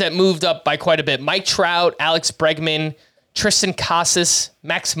 Other names that moved up by quite a bit: Mike Trout, Alex Bregman, Tristan Casas,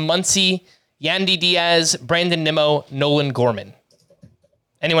 Max Muncy, Yandy Diaz, Brandon Nimmo, Nolan Gorman.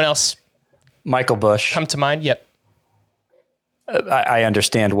 Anyone else? Michael Busch. Come to mind? Yep. I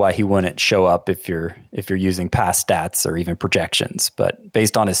understand why he wouldn't show up if you're using past stats or even projections, but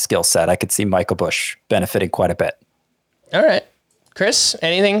based on his skill set, I could see Michael Busch benefiting quite a bit. All right. Chris,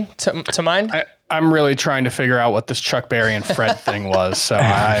 anything to mind? I'm really trying to figure out what this Chuck Berry and Fred thing was, so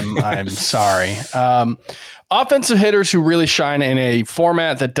I'm sorry. Offensive hitters who really shine in a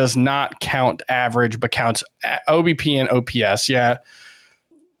format that does not count average, but counts OBP and OPS. Yeah,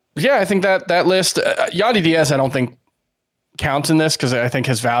 I think that list, Yandy Diaz, I don't think counts in this because I think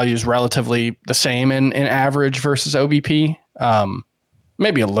his value is relatively the same in average versus OBP.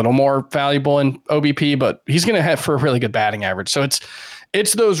 Maybe a little more valuable in OBP, but he's going to have for a really good batting average. So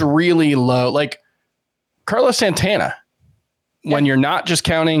it's those really low, like Carlos Santana. Yeah. When you're not just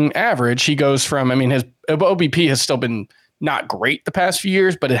counting average, he goes from, his OBP has still been not great the past few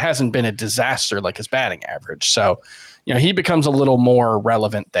years, but it hasn't been a disaster like his batting average. So, he becomes a little more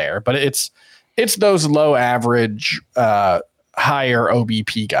relevant there, but it's those low average, higher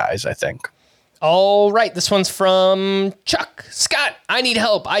OBP guys, I think. All right. This one's from Chuck. Scott, I need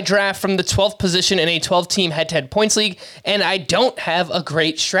help. I draft from the 12th position in a 12-team head-to-head points league, and I don't have a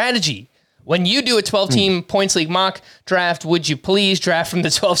great strategy. When you do a 12-team points league mock draft, would you please draft from the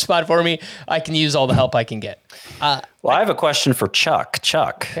 12th spot for me? I can use all the help I can get. I have a question for Chuck.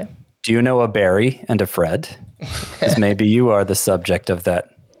 Chuck, okay. Do you know a Barry and a Fred? Because maybe you are the subject of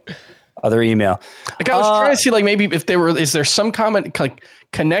that Other email. Like I was trying to see, like maybe if is there some common like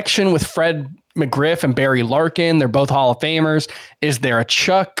connection with Fred McGriff and Barry Larkin? They're both Hall of Famers. Is there a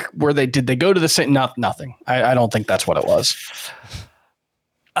Chuck where did they go to the same? Nothing. I don't think that's what it was.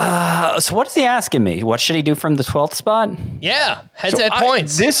 So what's he asking me? What should he do from the 12th spot? Yeah, head-to-head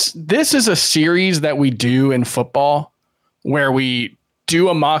points. This is a series that we do in football where we do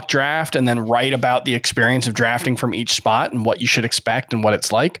a mock draft and then write about the experience of drafting from each spot and what you should expect and what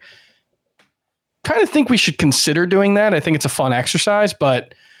it's like. Kind of think we should consider doing that. I think it's a fun exercise,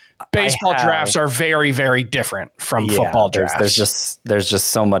 but baseball drafts are very, very different from football drafts. There's just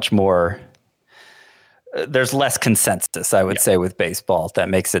so much more. There's less consensus, I would say, with baseball. That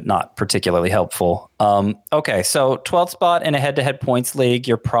makes it not particularly helpful. Okay, so 12th spot in a head-to-head points league,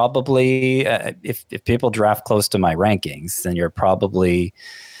 you're probably, if people draft close to my rankings, then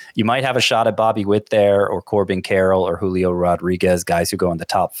you might have a shot at Bobby Witt there, or Corbin Carroll, or Julio Rodriguez, guys who go in the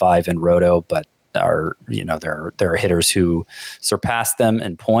top 5 in Roto, but there are hitters who surpass them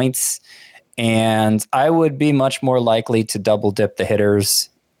in points. And I would be much more likely to double dip the hitters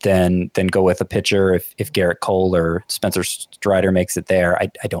than go with a pitcher if Garrett Cole or Spencer Strider makes it there.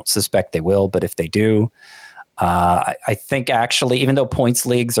 I don't suspect they will, but if they do, I think actually, even though points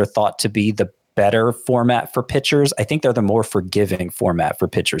leagues are thought to be the better format for pitchers, I think they're the more forgiving format for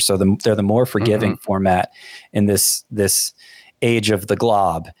pitchers. So they're the more forgiving format in this age of the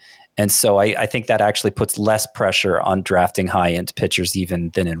glob. And so I think that actually puts less pressure on drafting high-end pitchers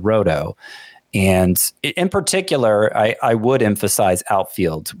even than in Roto. And in particular, I would emphasize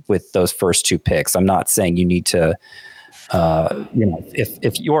outfield with those first 2 picks. I'm not saying you need to,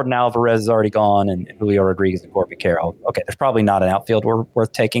 if Jordan Alvarez is already gone and Julio Rodriguez and Corbin Carroll, okay, there's probably not an outfield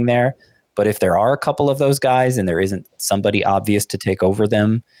worth taking there. But if there are a couple of those guys and there isn't somebody obvious to take over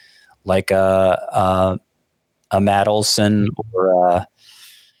them, like a Matt Olson or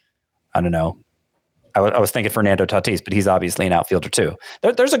I don't know. I was thinking Fernando Tatis, but he's obviously an outfielder too.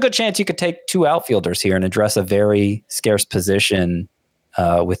 There's a good chance you could take 2 outfielders here and address a very scarce position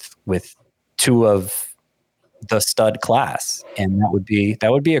with 2 of the stud class, and that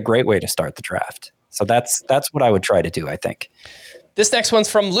would be a great way to start the draft. So that's what I would try to do, I think. This next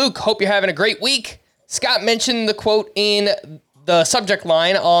one's from Luke. Hope you're having a great week. Scott mentioned the quote in the subject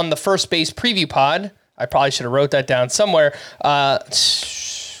line on the First Base Preview Pod. I probably should have wrote that down somewhere.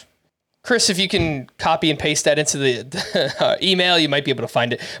 Chris, if you can copy and paste that into the email, you might be able to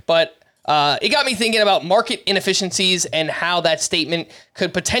find it. But it got me thinking about market inefficiencies and how that statement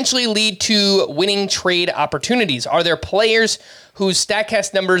could potentially lead to winning trade opportunities. Are there players whose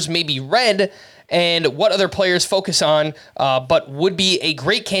StatCast numbers may be red, and what other players focus on but would be a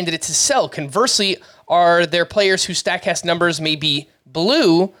great candidate to sell? Conversely, are there players whose StatCast numbers may be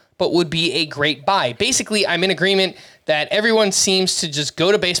blue but would be a great buy? Basically, I'm in agreement that everyone seems to just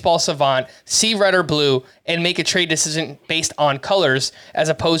go to Baseball Savant, see red or blue, and make a trade decision based on colors as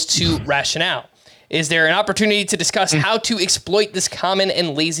opposed to rationale. Is there an opportunity to discuss how to exploit this common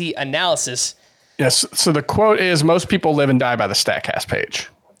and lazy analysis? Yes. So the quote is, most people live and die by the StatCast page.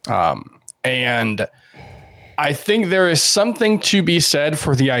 And I think there is something to be said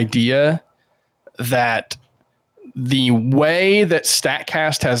for the idea that the way that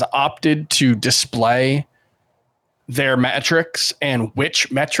StatCast has opted to display their metrics and which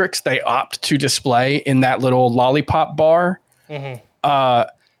metrics they opt to display in that little lollipop bar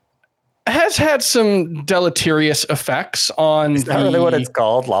has had some deleterious effects on. Is that really what it's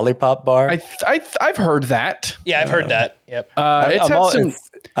called? Lollipop bar? I've heard that. Yeah, I've heard that. Yep.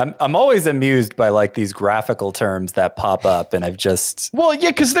 I'm always amused by like these graphical terms that pop up, and I've just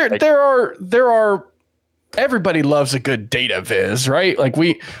because there are everybody loves a good data viz, right? Like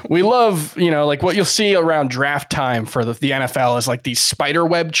we love, like what you'll see around draft time for the NFL is like these spider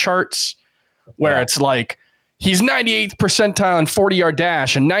web charts where it's like he's 98th percentile in 40-yard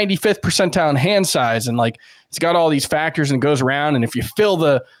dash and 95th percentile in hand size. And like, it's got all these factors and it goes around. And if you fill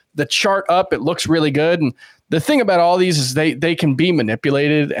the chart up, it looks really good. And the thing about all these is they can be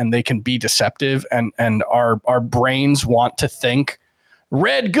manipulated and they can be deceptive. And our brains want to think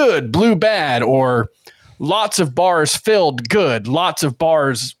red good, blue bad, or lots of bars filled good, lots of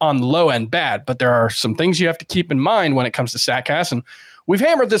bars on the low end bad. But there are some things you have to keep in mind when it comes to StatCast. And we've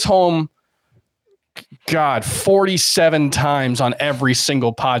hammered this home, 47 times on every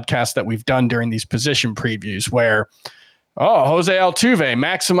single podcast that we've done during these position previews where, Jose Altuve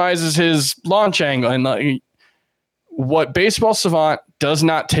maximizes his launch angle. And what Baseball Savant does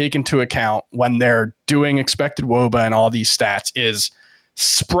not take into account when they're doing expected WOBA and all these stats is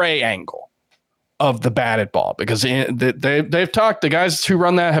spray angle of the batted ball, because they've talked, the guys who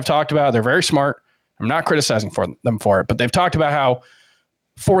run that have talked about it. They're very smart. I'm not criticizing them for it, but they've talked about how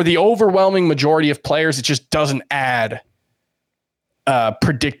for the overwhelming majority of players, it just doesn't add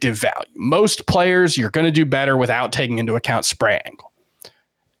predictive value. Most players, you're going to do better without taking into account spray angle.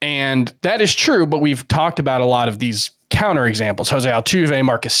 And that is true, but we've talked about a lot of these counter examples. Jose Altuve,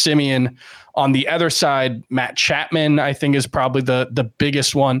 Marcus Semien. On the other side, Matt Chapman, I think, is probably the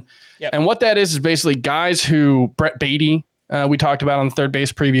biggest one. Yep. And what that is basically guys who, Brett Beatty, we talked about on the third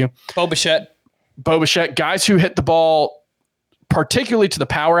base preview. Bo Bichette, guys who hit the ball, particularly to the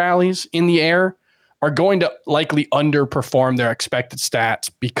power alleys in the air, are going to likely underperform their expected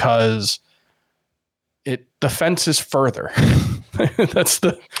stats because the fence is further. That's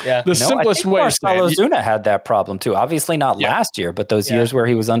the simplest way. Marcell Ozuna had that problem too. Obviously not last year, but those years where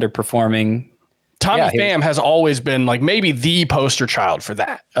he was underperforming. Tommy Pham has always been like maybe the poster child for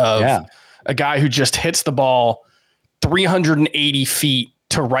that. Of a guy who just hits the ball 380 feet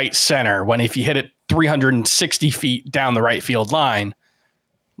to right center, when if you hit it 360 feet down the left field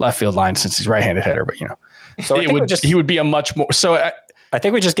line, since he's right-handed hitter, but so he would be a much more. So I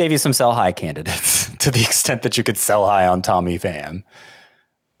think we just gave you some sell high candidates to the extent that you could sell high on Tommy Pham.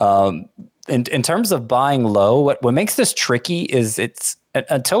 In terms of buying low, what makes this tricky is it's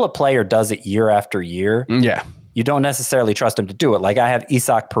until a player does it year after year. Yeah. You don't necessarily trust him to do it. Like I have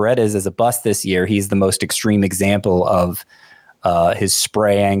Isaac Paredes as a bust this year. He's the most extreme example of his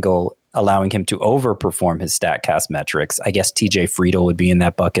spray angle allowing him to overperform his StatCast metrics. I guess TJ Friedel would be in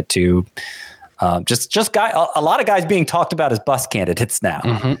that bucket too. A lot of guys being talked about as bust candidates now.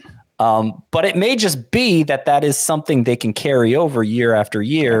 Mm-hmm. But it may just be that is something they can carry over year after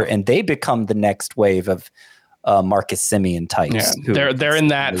year, and they become the next wave of Marcus Semien types. Yeah, they're in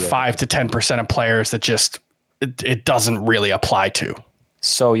that 5 to 10% of players that just it doesn't really apply to.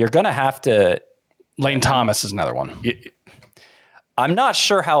 So you're going to have to. Lane Thomas is another one. I'm not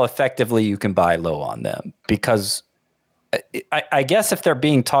sure how effectively you can buy low on them because I guess if they're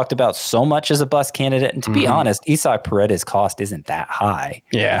being talked about so much as a bust candidate, and to be honest, Isaac Paredes' cost isn't that high.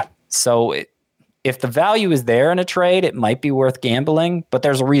 Yeah. So if the value is there in a trade, it might be worth gambling, but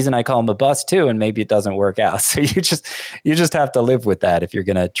there's a reason I call him a bust too, and maybe it doesn't work out. So you just have to live with that if you're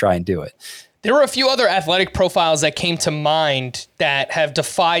going to try and do it. There were a few other athletic profiles that came to mind that have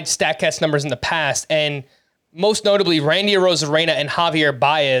defied StatCast numbers in the past, and most notably Randy Arozarena and Javier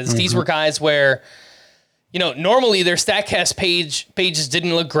Baez. Mm-hmm. These were guys where normally their StatCast pages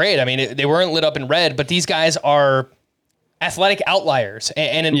didn't look great. I mean, they weren't lit up in red, but these guys are athletic outliers,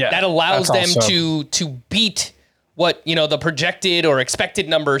 and that allows them to beat what the projected or expected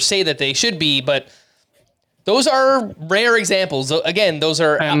numbers say that they should be. But those are rare examples. Again, those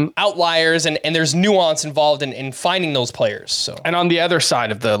are outliers, and there's nuance involved in finding those players. So, and on the other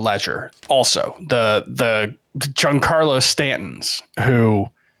side of the ledger, also the Giancarlo Stantons, who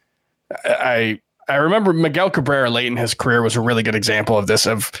I remember Miguel Cabrera late in his career was a really good example of this.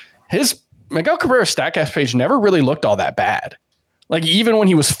 Of his Miguel Cabrera's StatCast page never really looked all that bad. Like even when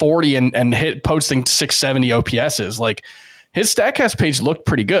he was 40 and hit posting 670 OPSs, like his StatCast page looked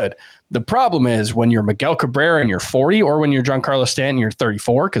pretty good. The problem is when you're Miguel Cabrera and you're 40, or when you're Giancarlo Stanton, you're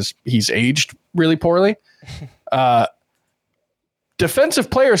 34 because he's aged really poorly. Defensive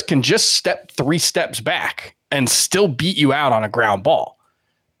players can just step 3 steps back and still beat you out on a ground ball.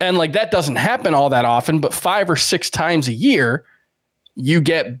 And like that doesn't happen all that often, but 5 or 6 times a year, you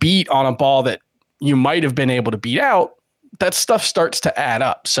get beat on a ball that you might have been able to beat out. That stuff starts to add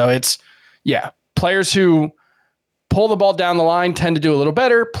up. So it's, players who pull the ball down the line tend to do a little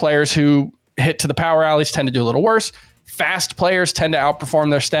better. Players who hit to the power alleys tend to do a little worse. Fast players tend to outperform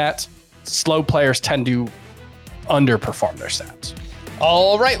their stats. Slow players tend to underperform their stats.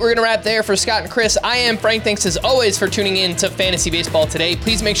 All right, we're going to wrap there for Scott and Chris. I am Frank. Thanks as always for tuning in to Fantasy Baseball today.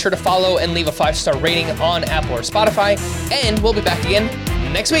 Please make sure to follow and leave a 5-star rating on Apple or Spotify. And we'll be back again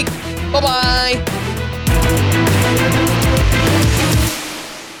next week. Bye-bye.